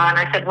 blah, blah. And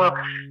I said, well,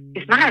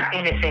 he's not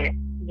innocent.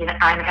 And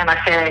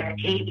I said,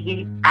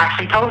 he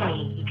actually told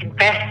me, he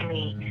confessed to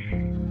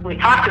me. We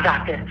talked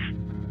about this.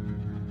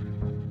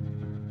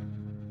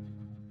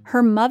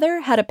 Her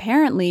mother had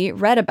apparently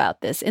read about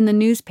this in the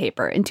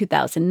newspaper in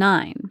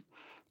 2009,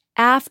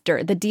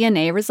 after the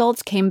DNA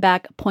results came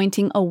back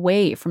pointing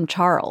away from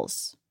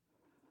Charles.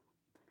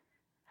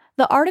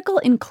 The article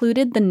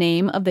included the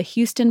name of the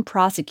Houston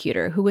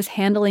prosecutor who was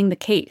handling the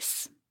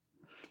case.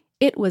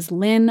 It was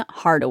Lynn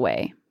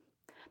Hardaway,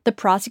 the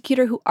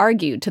prosecutor who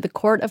argued to the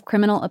Court of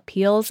Criminal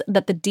Appeals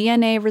that the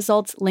DNA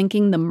results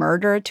linking the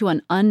murder to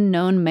an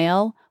unknown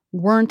male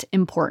weren't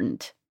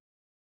important.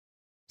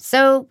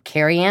 So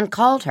Carrie Ann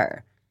called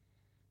her.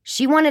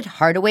 She wanted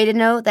Hardaway to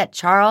know that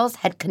Charles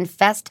had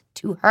confessed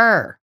to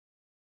her.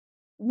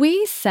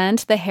 We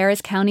sent the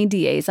Harris County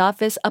DA's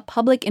office a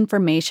public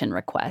information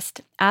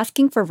request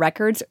asking for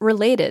records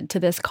related to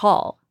this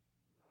call.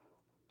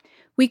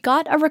 We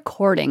got a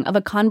recording of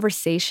a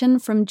conversation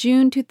from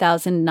June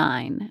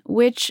 2009,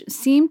 which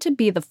seemed to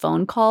be the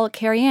phone call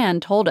Carrie Ann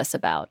told us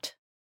about.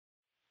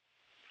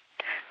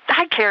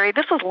 Hi, Carrie.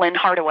 This is Lynn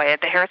Hardaway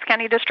at the Harris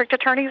County District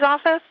Attorney's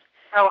Office.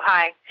 Oh,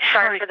 hi.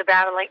 Sorry for the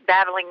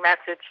babbling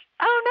message.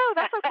 Oh, no,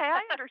 that's okay.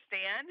 I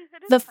understand.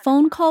 The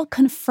phone call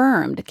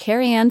confirmed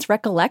Carrie Ann's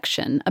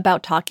recollection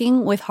about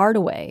talking with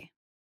Hardaway.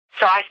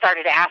 So I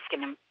started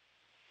asking him.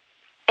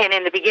 And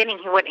in the beginning,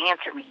 he wouldn't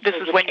answer me. This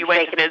is when you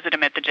went to visit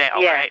him at the jail,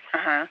 yeah. Right?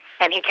 Uh-huh.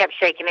 And he kept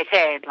shaking his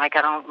head, like,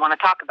 I don't want to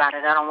talk about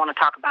it. I don't want to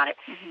talk about it.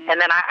 Mm-hmm. And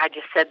then I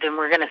just said to him,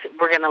 we're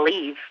gonna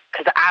leave,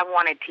 because I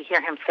wanted to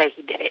hear him say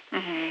he did it.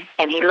 Mm-hmm.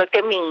 And he looked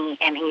at me,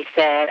 and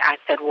I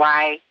said,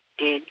 why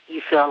did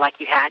you feel like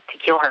you had to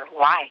kill her?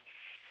 Why?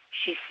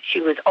 She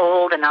was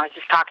old, and I was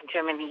just talking to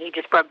him, and he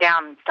just broke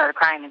down and started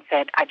crying and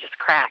said, I just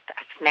cracked.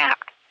 I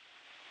snapped.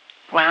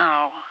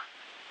 Wow.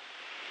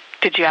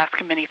 Did you ask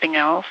him anything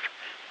else?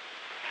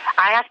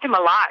 I asked him a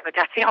lot, but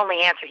that's the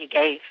only answer he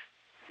gave.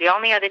 The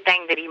only other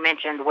thing that he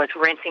mentioned was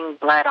rinsing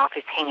blood off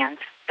his hands.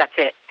 That's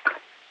it,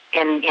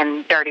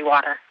 in dirty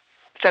water.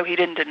 So he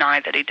didn't deny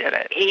that he did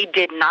it? He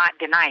did not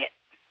deny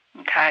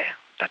it. Okay,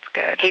 that's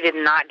good. He did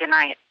not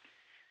deny it.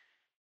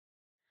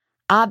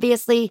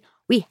 Obviously,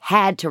 we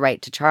had to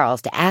write to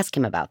Charles to ask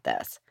him about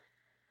this.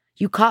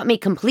 You caught me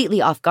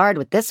completely off guard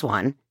with this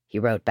one, he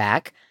wrote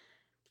back.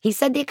 He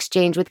said the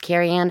exchange with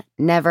Carrie Ann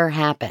never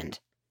happened.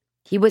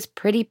 He was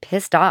pretty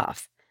pissed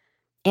off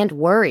and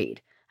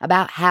worried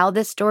about how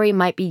this story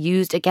might be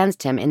used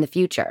against him in the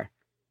future.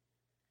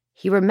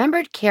 He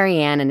remembered Carrie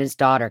Ann and his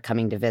daughter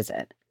coming to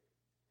visit.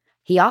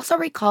 He also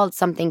recalled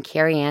something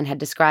Carrie Ann had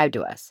described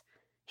to us.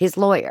 His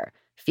lawyer,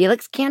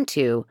 Felix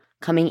Cantu,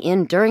 coming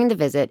in during the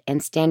visit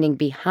and standing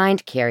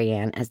behind Carrie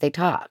Ann as they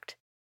talked.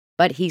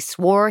 But he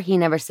swore he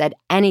never said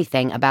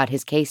anything about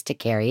his case to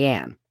Carrie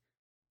Ann.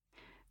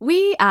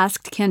 We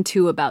asked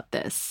Cantu about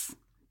this,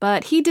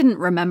 but he didn't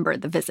remember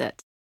the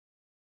visit.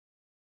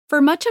 For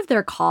much of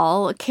their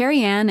call,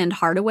 Carrie Ann and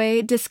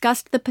Hardaway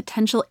discussed the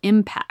potential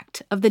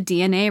impact of the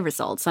DNA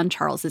results on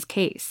Charles's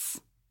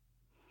case.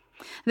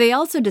 They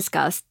also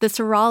discussed the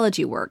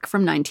serology work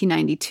from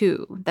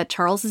 1992 that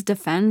Charles's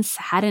defense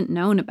hadn't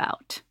known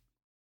about.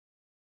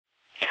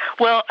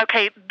 Well,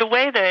 okay, the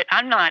way that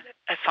I'm not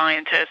a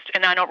scientist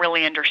and I don't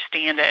really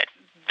understand it,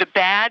 the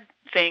bad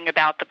thing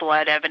about the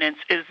blood evidence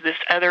is this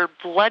other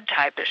blood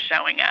type is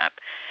showing up.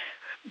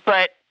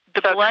 But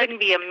the blood it couldn't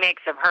be a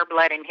mix of her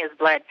blood and his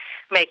blood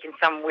making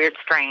some weird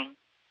strain.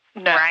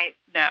 No, right?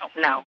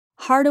 No.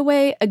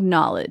 Hardaway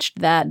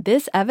acknowledged that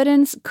this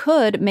evidence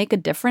could make a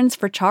difference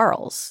for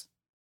Charles.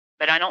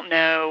 But I don't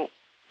know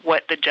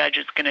what the judge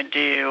is going to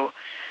do.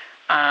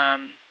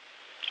 I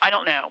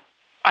don't know.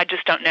 I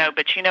just don't know.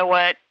 But you know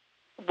what?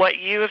 What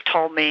you have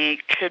told me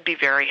could be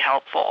very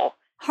helpful.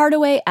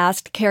 Hardaway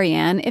asked Carrie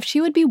Ann if she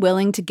would be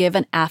willing to give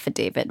an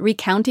affidavit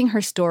recounting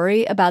her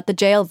story about the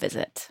jail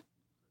visit.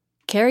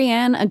 Carrie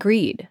Ann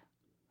agreed.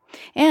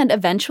 and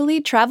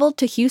eventually traveled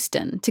to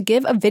Houston to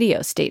give a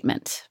video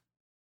statement.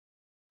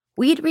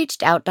 We'd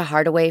reached out to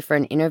Hardaway for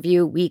an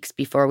interview weeks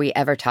before we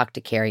ever talked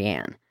to Carrie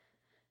Ann.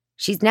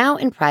 She's now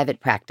in private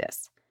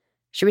practice.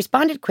 She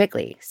responded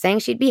quickly, saying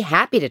she'd be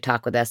happy to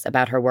talk with us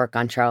about her work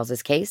on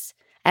Charles's case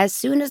as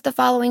soon as the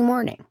following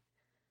morning.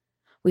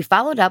 We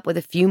followed up with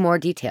a few more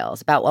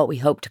details about what we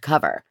hoped to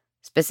cover,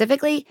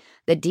 specifically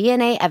the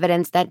DNA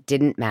evidence that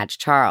didn't match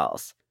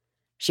Charles.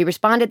 She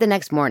responded the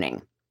next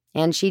morning,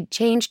 and she'd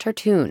changed her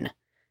tune.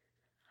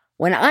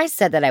 When I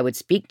said that I would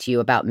speak to you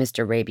about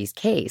Mr. Raby's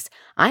case,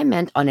 I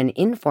meant on an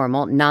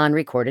informal,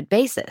 non-recorded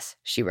basis,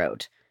 she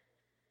wrote.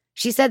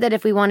 She said that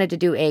if we wanted to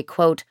do a,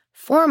 quote,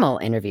 formal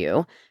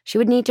interview, she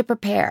would need to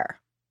prepare.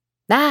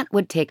 That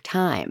would take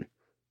time.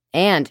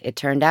 And, it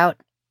turned out,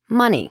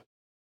 money.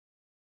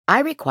 I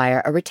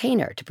require a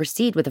retainer to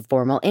proceed with a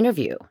formal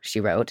interview, she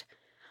wrote.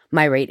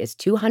 My rate is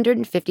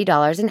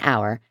 $250 an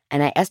hour,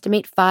 and I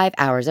estimate 5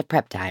 hours of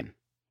prep time.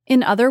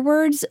 In other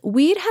words,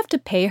 we'd have to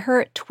pay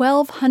her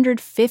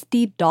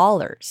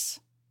 $1,250.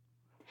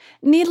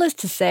 Needless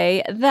to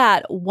say,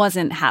 that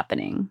wasn't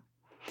happening.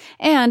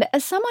 And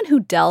as someone who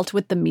dealt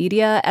with the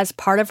media as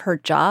part of her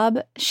job,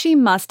 she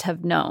must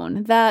have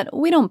known that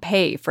we don't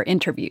pay for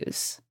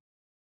interviews.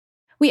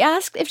 We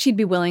asked if she'd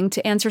be willing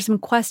to answer some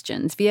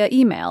questions via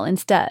email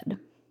instead.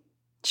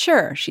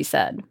 Sure, she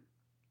said.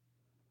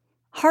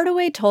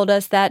 Hardaway told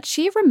us that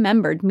she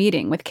remembered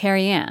meeting with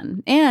Carrie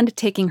Ann and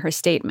taking her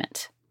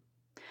statement.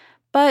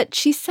 But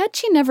she said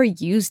she never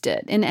used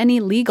it in any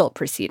legal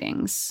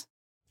proceedings.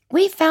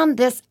 We found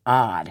this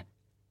odd.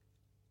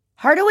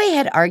 Hardaway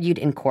had argued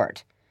in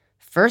court,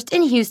 first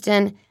in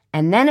Houston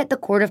and then at the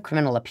Court of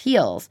Criminal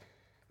Appeals,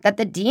 that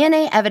the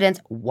DNA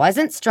evidence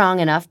wasn't strong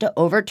enough to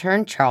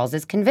overturn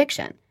Charles's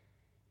conviction.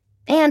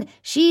 And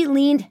she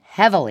leaned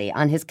heavily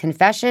on his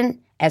confession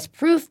as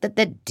proof that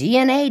the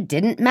DNA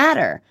didn't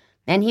matter,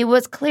 and he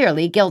was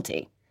clearly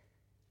guilty.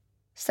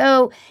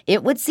 So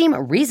it would seem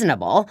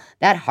reasonable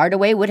that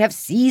Hardaway would have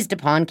seized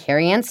upon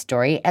Carrie Ann's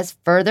story as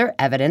further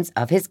evidence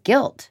of his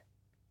guilt.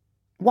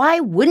 Why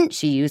wouldn't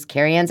she use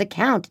Carrie Ann's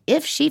account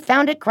if she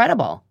found it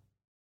credible?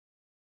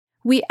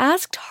 We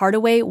asked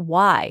Hardaway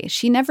why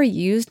she never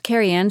used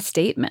Carrie Ann's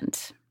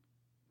statement.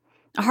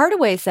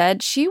 Hardaway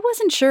said she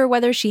wasn't sure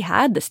whether she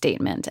had the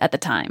statement at the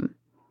time.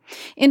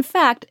 In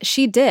fact,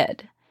 she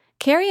did.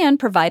 Carrie Ann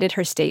provided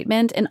her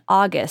statement in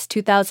August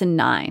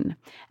 2009,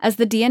 as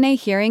the DNA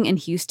hearing in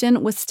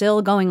Houston was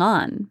still going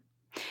on.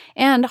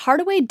 And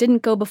Hardaway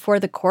didn't go before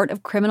the Court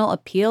of Criminal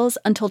Appeals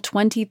until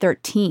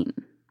 2013.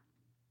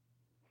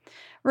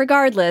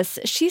 Regardless,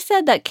 she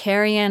said that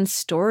Carrie Ann's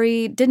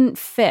story didn't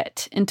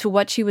fit into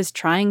what she was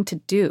trying to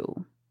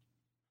do.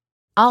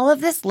 All of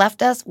this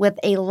left us with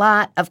a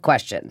lot of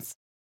questions.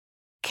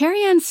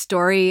 Carrie Ann's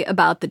story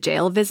about the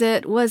jail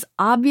visit was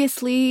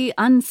obviously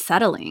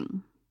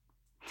unsettling.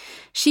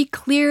 She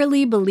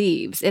clearly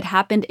believes it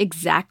happened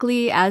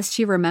exactly as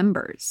she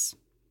remembers.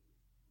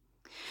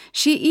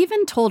 She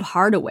even told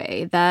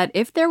Hardaway that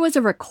if there was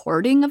a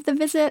recording of the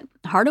visit,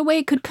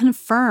 Hardaway could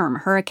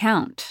confirm her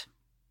account.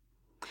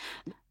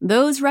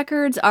 Those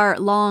records are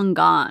long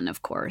gone,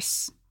 of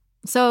course,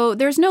 so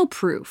there's no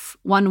proof,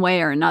 one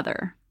way or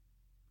another.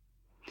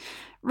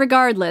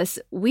 Regardless,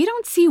 we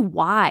don't see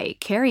why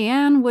Carrie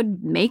Ann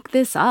would make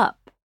this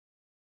up.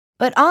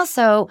 But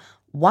also,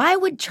 why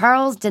would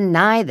Charles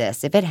deny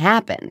this if it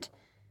happened?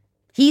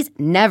 He's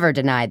never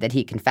denied that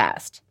he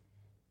confessed.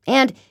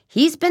 And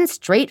he's been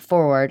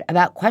straightforward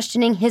about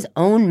questioning his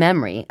own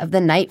memory of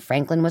the night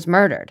Franklin was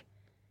murdered.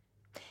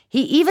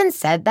 He even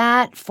said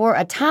that, for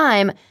a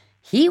time,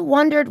 he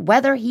wondered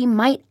whether he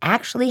might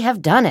actually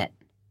have done it.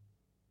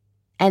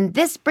 And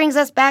this brings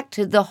us back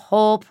to the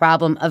whole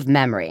problem of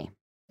memory.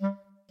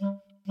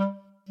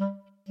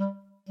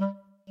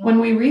 When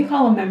we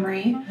recall a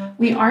memory,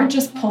 we aren't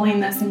just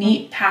pulling this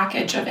neat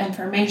package of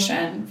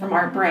information from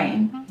our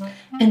brain.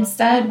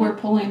 Instead, we're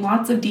pulling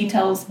lots of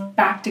details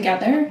back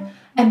together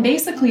and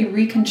basically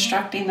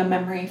reconstructing the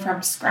memory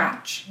from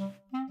scratch.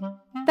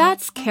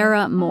 That's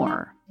Kara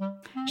Moore.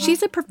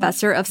 She's a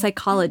professor of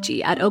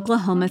psychology at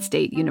Oklahoma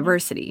State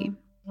University.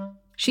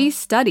 She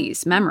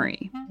studies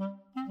memory.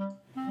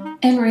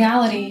 In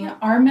reality,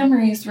 our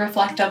memories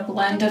reflect a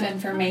blend of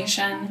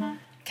information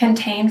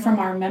contained from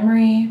our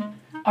memory,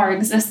 our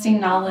existing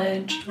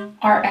knowledge,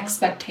 our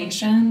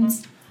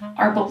expectations,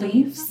 our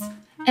beliefs,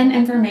 and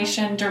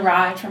information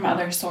derived from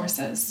other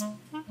sources.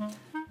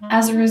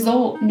 As a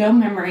result, no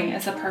memory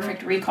is a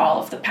perfect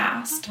recall of the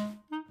past.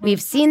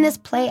 We've seen this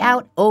play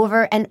out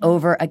over and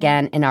over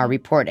again in our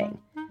reporting.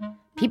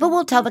 People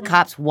will tell the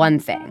cops one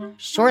thing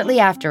shortly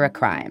after a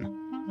crime,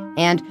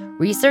 and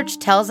research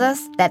tells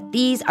us that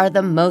these are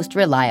the most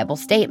reliable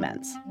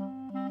statements.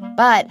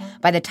 But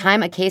by the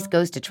time a case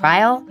goes to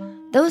trial,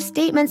 those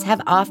statements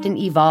have often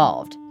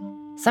evolved,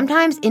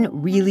 sometimes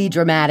in really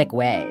dramatic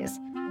ways,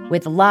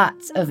 with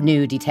lots of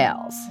new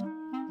details.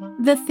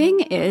 The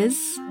thing is,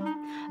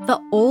 the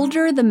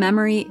older the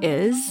memory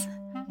is,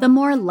 the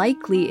more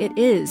likely it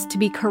is to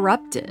be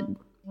corrupted.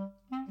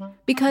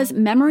 Because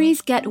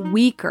memories get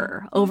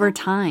weaker over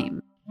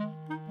time.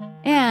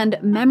 And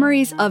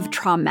memories of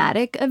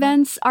traumatic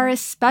events are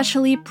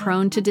especially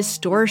prone to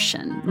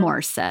distortion,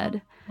 Moore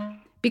said,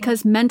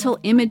 because mental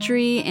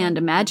imagery and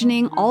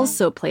imagining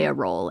also play a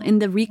role in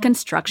the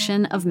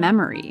reconstruction of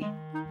memory.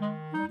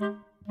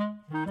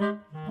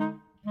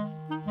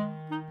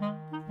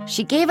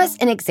 She gave us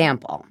an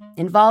example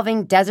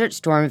involving Desert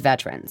Storm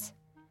veterans.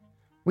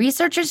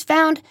 Researchers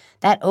found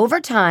that over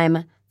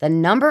time, the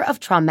number of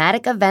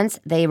traumatic events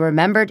they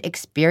remembered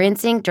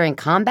experiencing during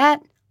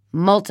combat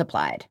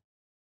multiplied.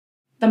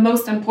 The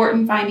most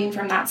important finding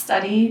from that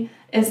study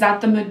is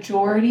that the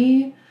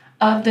majority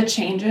of the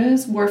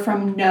changes were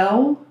from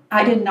no,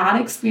 I did not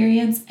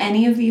experience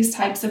any of these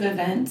types of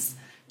events,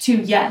 to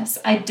yes,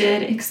 I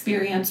did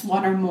experience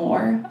one or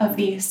more of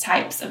these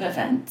types of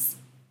events.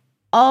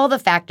 All the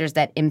factors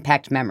that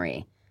impact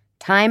memory,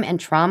 time and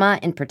trauma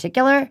in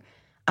particular,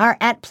 are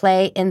at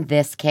play in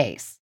this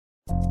case.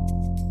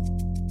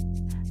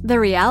 The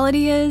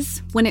reality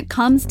is, when it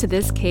comes to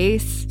this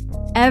case,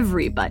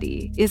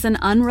 everybody is an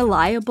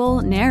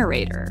unreliable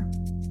narrator,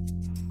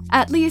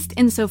 at least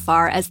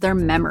insofar as their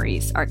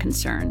memories are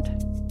concerned.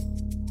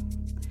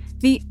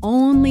 The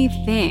only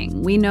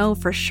thing we know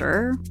for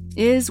sure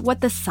is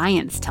what the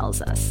science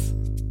tells us.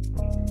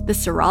 The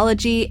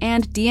serology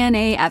and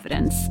DNA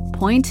evidence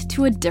point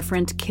to a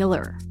different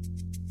killer.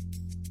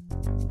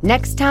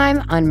 Next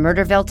time on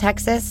Murderville,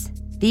 Texas,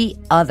 the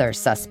other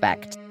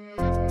suspect.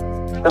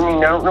 I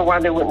mean, I don't know why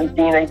they wouldn't have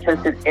DNA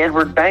tested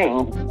Edward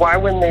Bain. Why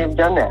wouldn't they have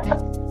done that?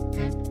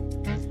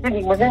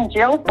 He was in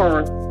jail for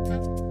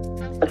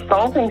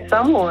assaulting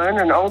someone,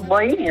 an old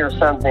lady or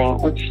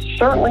something, which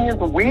certainly is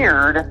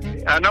weird.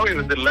 I know he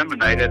was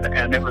eliminated,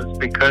 and it was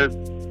because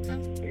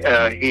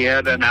he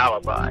had an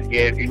alibi.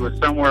 He was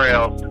somewhere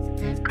else,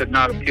 could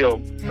not have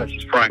killed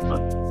Mrs.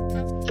 Franklin.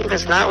 It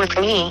was not with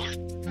me.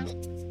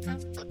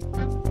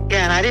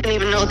 Yeah, and I didn't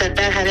even know that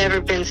had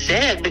ever been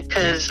said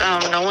because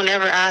no one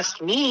ever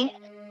asked me.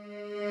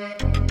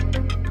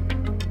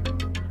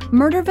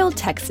 Murderville,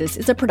 Texas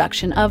is a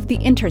production of The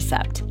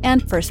Intercept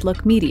and First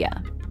Look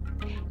Media.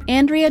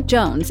 Andrea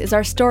Jones is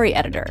our story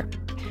editor.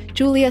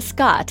 Julia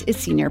Scott is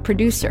senior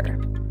producer.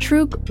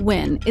 Truk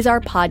Nguyen is our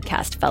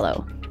podcast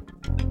fellow.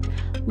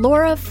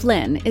 Laura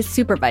Flynn is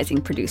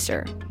supervising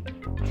producer.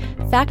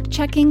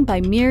 Fact-checking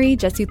by Miri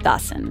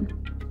Jesuthasan.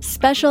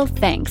 Special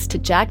thanks to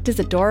Jack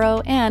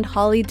Disadoro and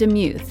Holly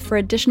DeMuth for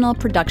additional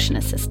production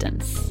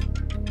assistance.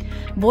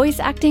 Voice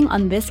acting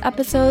on this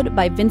episode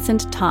by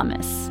Vincent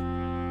Thomas.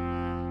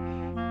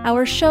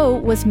 Our show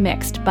was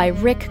mixed by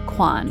Rick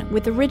Kwan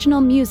with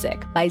original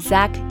music by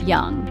Zach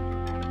Young.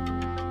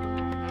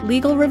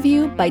 Legal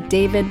review by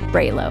David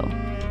Braylow.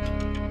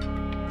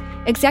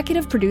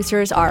 Executive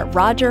producers are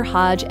Roger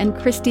Hodge and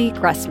Christy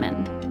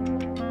Gressman.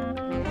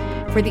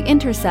 For The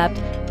Intercept,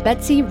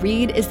 Betsy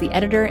Reed is the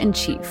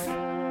editor-in-chief.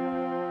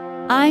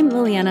 I'm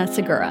Liliana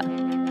Segura.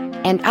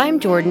 And I'm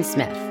Jordan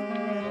Smith.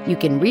 You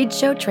can read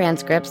show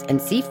transcripts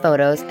and see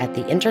photos at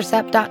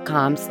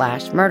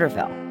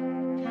theintercept.com/Murderville.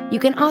 You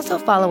can also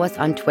follow us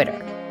on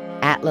Twitter,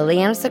 at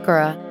Liliana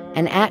Segura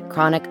and at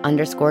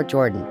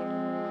Chronic_Jordan.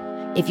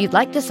 If you'd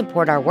like to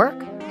support our work,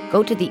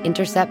 go to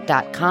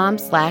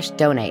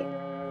theintercept.com/donate.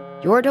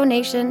 Your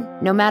donation,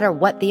 no matter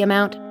what the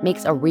amount,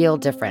 makes a real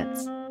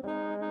difference.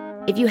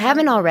 If you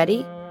haven't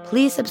already,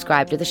 please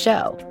subscribe to the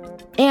show.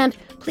 And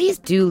please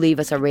do leave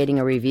us a rating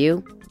or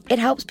review. It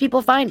helps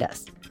people find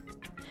us.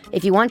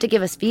 If you want to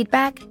give us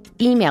feedback,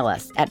 email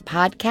us at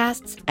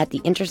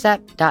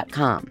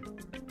podcasts@theintercept.com.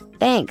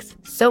 Thanks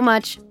so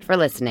much for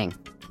listening.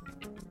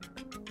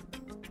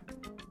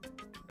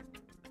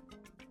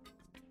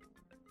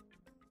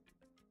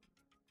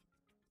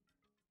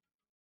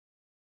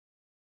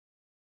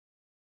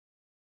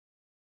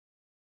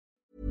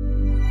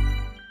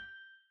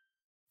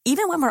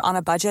 Even when we're on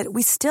a budget,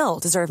 we still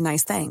deserve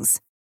nice things.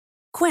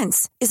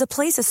 Quince is a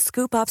place to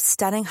scoop up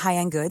stunning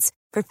high-end goods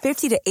for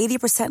 50 to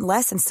 80%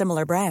 less than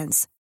similar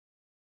brands.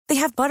 They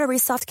have buttery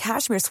soft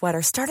cashmere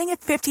sweaters starting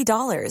at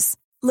 $50,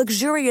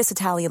 luxurious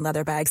Italian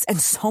leather bags, and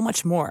so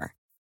much more.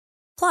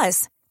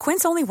 Plus,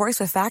 Quince only works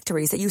with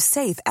factories that use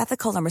safe,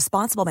 ethical, and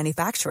responsible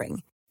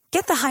manufacturing.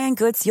 Get the high-end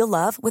goods you'll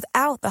love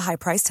without the high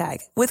price tag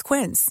with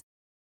Quince.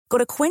 Go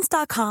to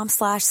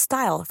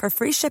quince.com/style for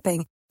free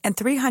shipping and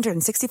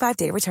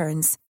 365-day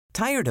returns.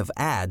 Tired of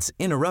ads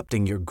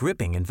interrupting your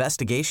gripping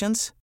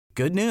investigations?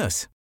 Good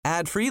news.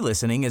 Ad-free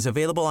listening is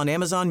available on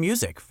Amazon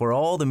Music for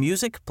all the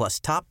music plus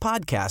top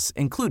podcasts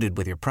included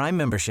with your Prime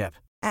membership.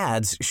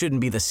 Ads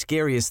shouldn't be the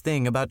scariest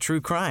thing about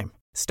true crime.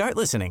 Start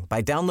listening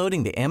by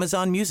downloading the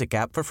Amazon Music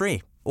app for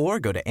free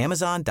or go to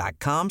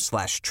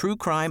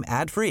amazon.com/truecrime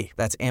ad-free.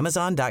 That's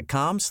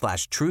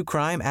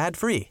amazon.com/truecrime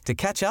ad-free to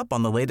catch up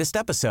on the latest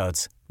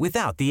episodes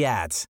without the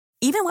ads.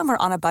 Even when we're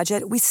on a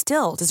budget, we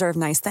still deserve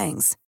nice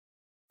things.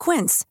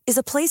 Quince is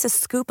a place to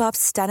scoop up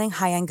stunning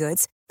high-end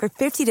goods for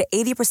 50 to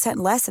 80%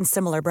 less than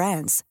similar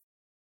brands.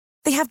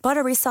 They have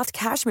buttery soft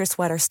cashmere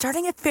sweaters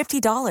starting at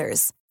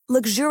 $50,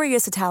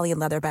 luxurious Italian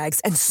leather bags,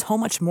 and so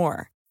much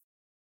more.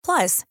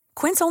 Plus,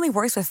 Quince only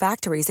works with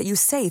factories that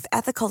use safe,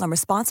 ethical, and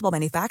responsible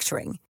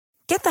manufacturing.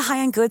 Get the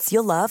high-end goods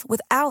you'll love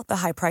without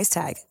the high price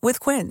tag with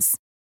Quince.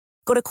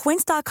 Go to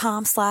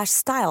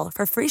quince.com/style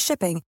for free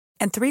shipping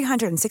and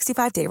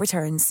 365-day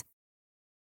returns.